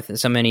taking, though, with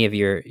so many of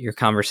your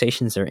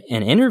conversations and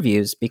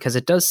interviews, because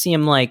it does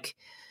seem like,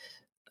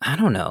 I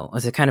don't know,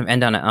 as it kind of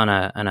end on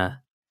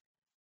a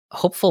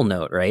hopeful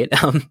note, right?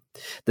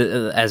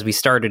 As we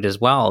started as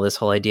well, this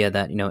whole idea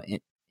that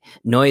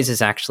noise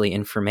is actually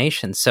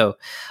information. So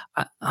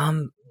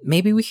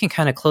maybe we can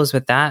kind of close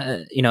with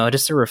that.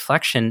 Just a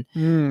reflection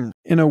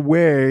in a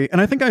way.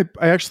 And I think I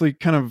actually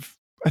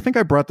I think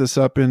I brought this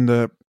up in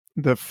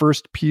the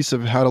first piece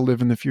of How to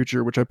Live in the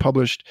Future, which I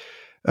published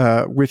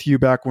with you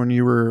back when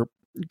you were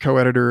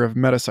co-editor of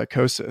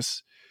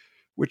Metapsychosis,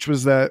 which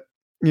was that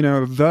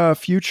the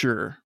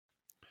future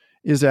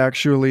is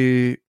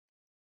actually,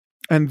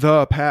 and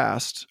the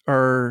past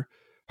are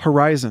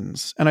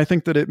horizons. And I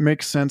think that it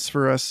makes sense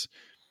for us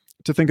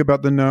to think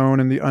about the known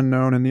and the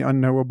unknown and the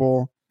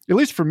unknowable. At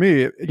least for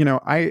me,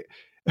 I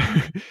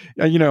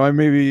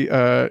may be,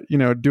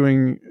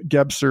 doing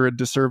Gebser a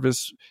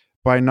disservice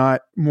by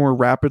not more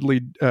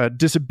rapidly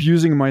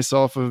disabusing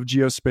myself of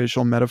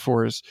geospatial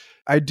metaphors.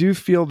 I do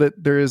feel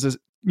that there is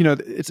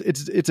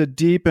it's a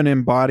deep and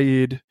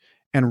embodied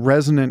and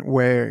resonant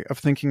way of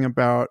thinking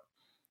about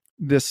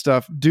this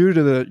stuff due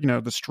to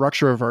the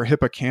structure of our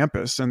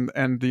hippocampus and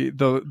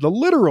the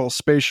literal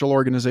spatial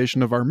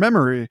organization of our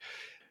memory.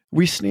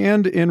 We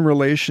stand in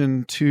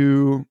relation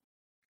to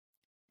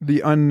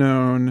the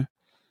unknown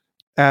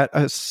at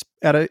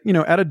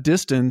a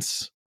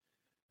distance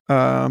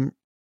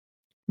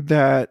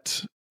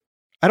that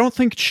I don't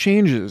think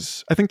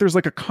changes. I think there's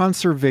like a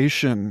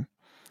conservation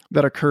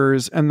that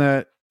occurs, and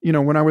that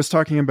when I was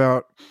talking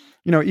about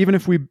even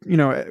if we,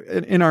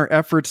 in our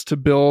efforts to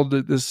build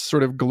this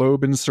sort of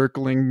globe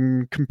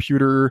encircling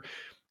computer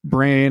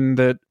brain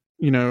that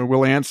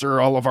will answer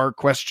all of our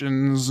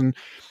questions, and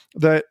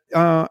that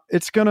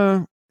it's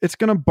gonna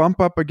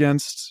bump up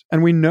against,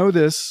 and we know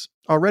this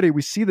already.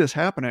 We see this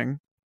happening.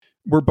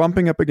 We're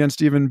bumping up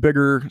against even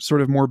bigger,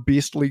 sort of more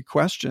beastly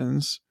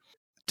questions.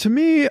 To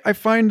me, I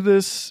find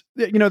this,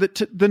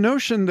 that the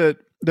notion that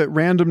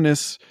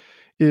randomness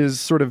is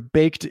sort of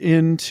baked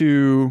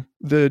into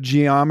the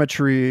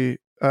geometry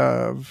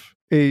of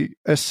a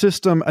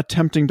system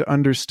attempting to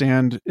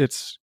understand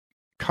its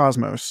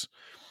cosmos.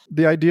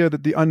 The idea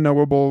that the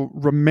unknowable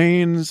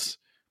remains,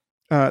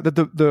 that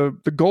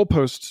the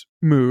goalpost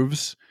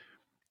moves,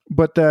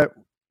 but that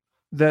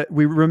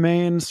we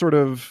remain sort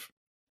of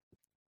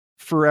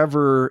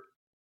forever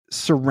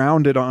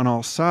surrounded on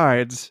all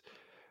sides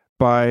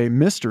by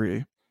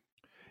mystery,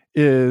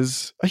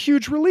 is a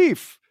huge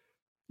relief.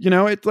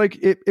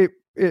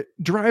 It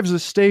drives a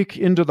stake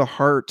into the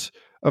heart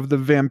of the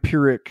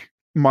vampiric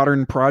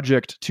modern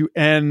project to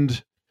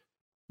end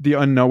the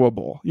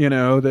unknowable.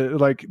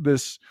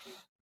 This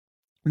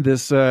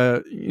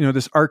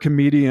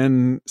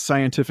Archimedean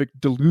scientific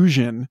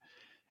delusion,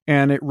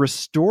 and it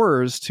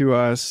restores to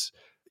us,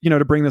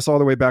 to bring this all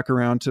the way back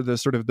around to the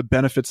sort of the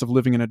benefits of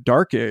living in a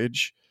dark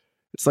age.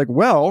 It's like,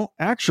 well,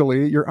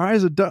 actually, your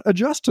eyes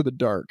adjust to the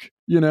dark,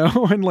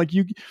 and like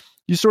you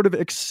sort of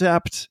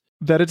accept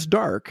that it's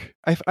dark.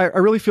 I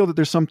really feel that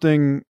there's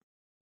something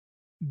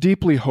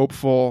deeply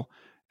hopeful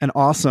and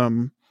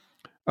awesome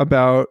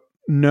about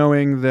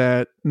knowing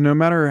that no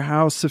matter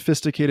how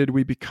sophisticated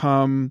we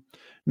become,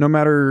 no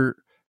matter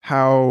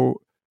how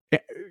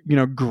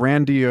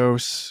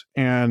grandiose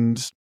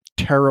and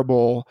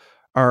terrible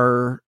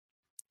our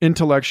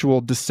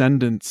intellectual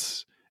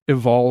descendants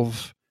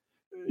evolve,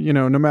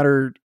 no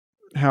matter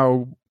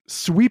how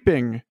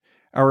sweeping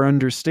our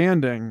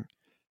understanding,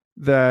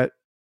 that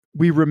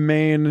we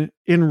remain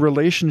in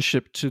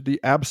relationship to the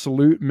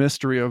absolute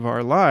mystery of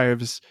our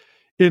lives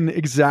in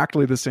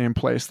exactly the same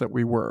place that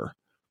we were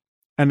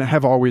and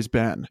have always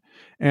been.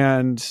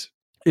 And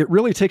it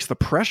really takes the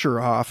pressure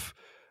off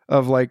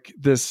of like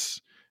this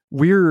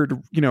weird,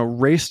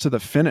 race to the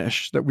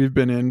finish that we've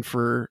been in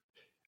for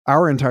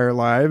our entire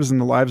lives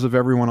and the lives of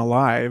everyone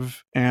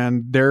alive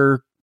and their,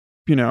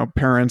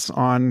 parents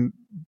on,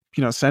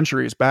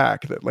 centuries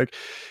back. That like,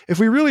 if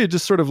we really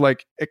just sort of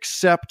like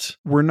accept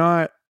we're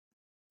not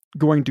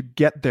going to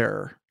get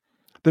there,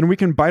 then we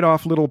can bite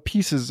off little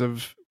pieces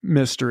of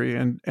mystery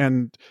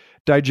and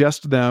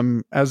digest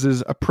them as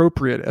is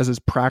appropriate, as is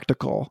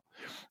practical.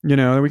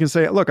 And we can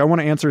say, look, I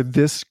want to answer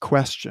this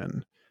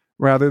question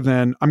rather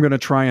than I'm going to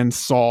try and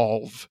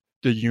solve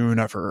the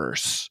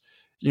universe,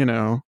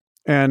 and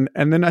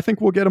then I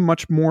think we'll get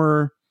much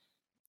more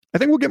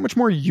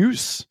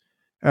use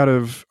out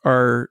of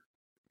our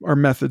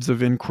methods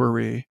of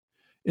inquiry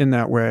in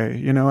that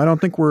way. I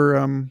don't think we're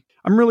I'm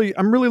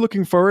really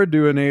looking forward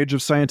to an age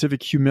of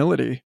scientific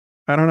humility.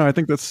 I don't know. I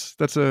think that's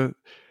a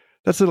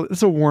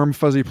warm,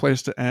 fuzzy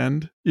place to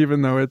end,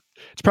 even though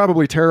it's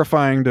probably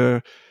terrifying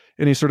to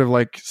any sort of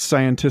like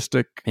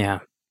scientistic,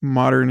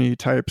 modern-y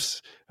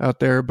types out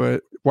there.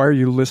 But why are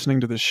you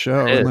listening to this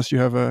show unless you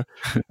have a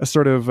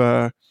sort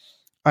of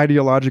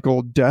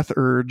ideological death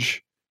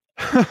urge?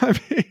 I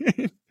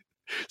mean,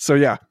 so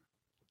yeah.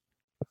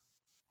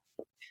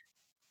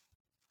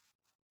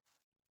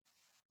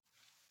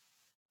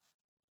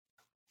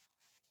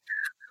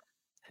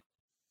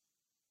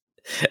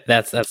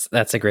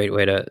 That's a great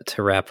way to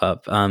wrap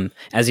up.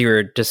 As you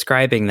were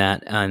describing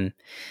that, I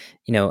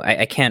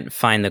can't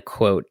find the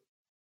quote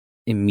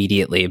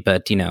immediately,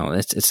 but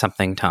it's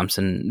something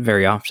Thompson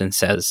very often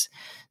says,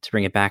 to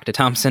bring it back to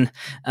Thompson.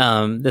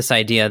 This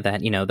idea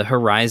that the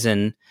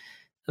horizon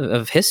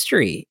of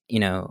history,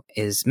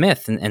 is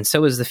myth, and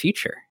so is the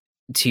future.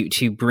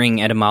 To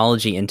bring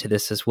etymology into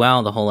this as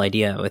well, the whole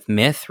idea with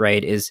myth,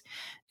 right, is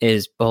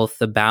both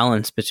the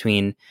balance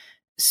between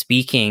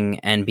speaking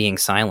and being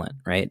silent,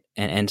 right?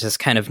 And just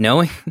kind of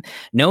knowing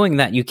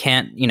that you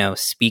can't,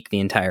 speak the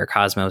entire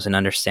cosmos and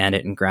understand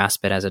it and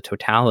grasp it as a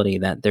totality,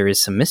 that there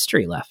is some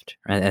mystery left,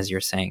 right, as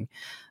you're saying.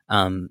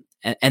 And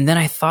then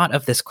I thought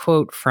of this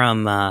quote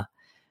from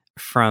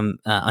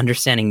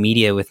Understanding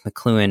Media with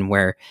McLuhan,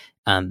 where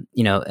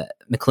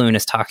McLuhan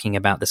is talking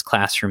about this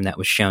classroom that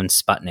was shown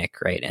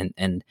Sputnik, right?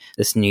 And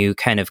this new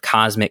kind of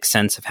cosmic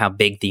sense of how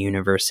big the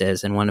universe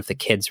is. And one of the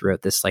kids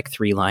wrote this like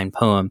 3-line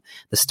poem: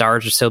 "The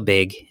stars are so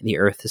big, the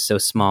earth is so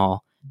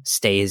small,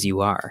 stay as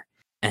you are."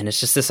 And it's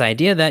just this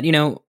idea that,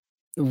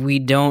 we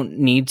don't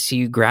need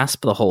to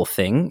grasp the whole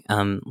thing,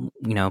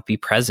 be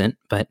present,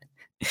 but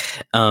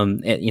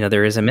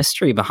there is a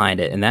mystery behind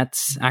it, and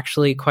that's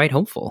actually quite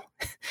hopeful.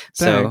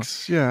 Thanks.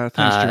 So,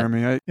 thanks,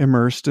 Jeremy. I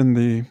immersed in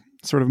the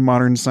sort of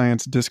modern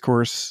science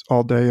discourse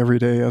all day, every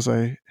day, as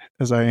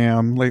I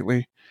am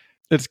lately.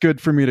 It's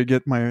good for me to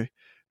get my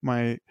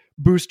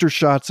booster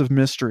shots of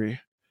mystery.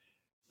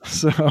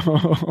 So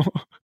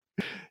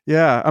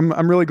yeah,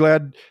 I'm really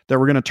glad that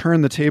we're going to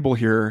turn the table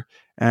here,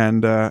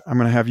 and I'm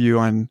going to have you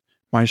on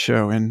my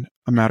show in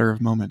a matter of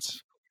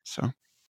moments. So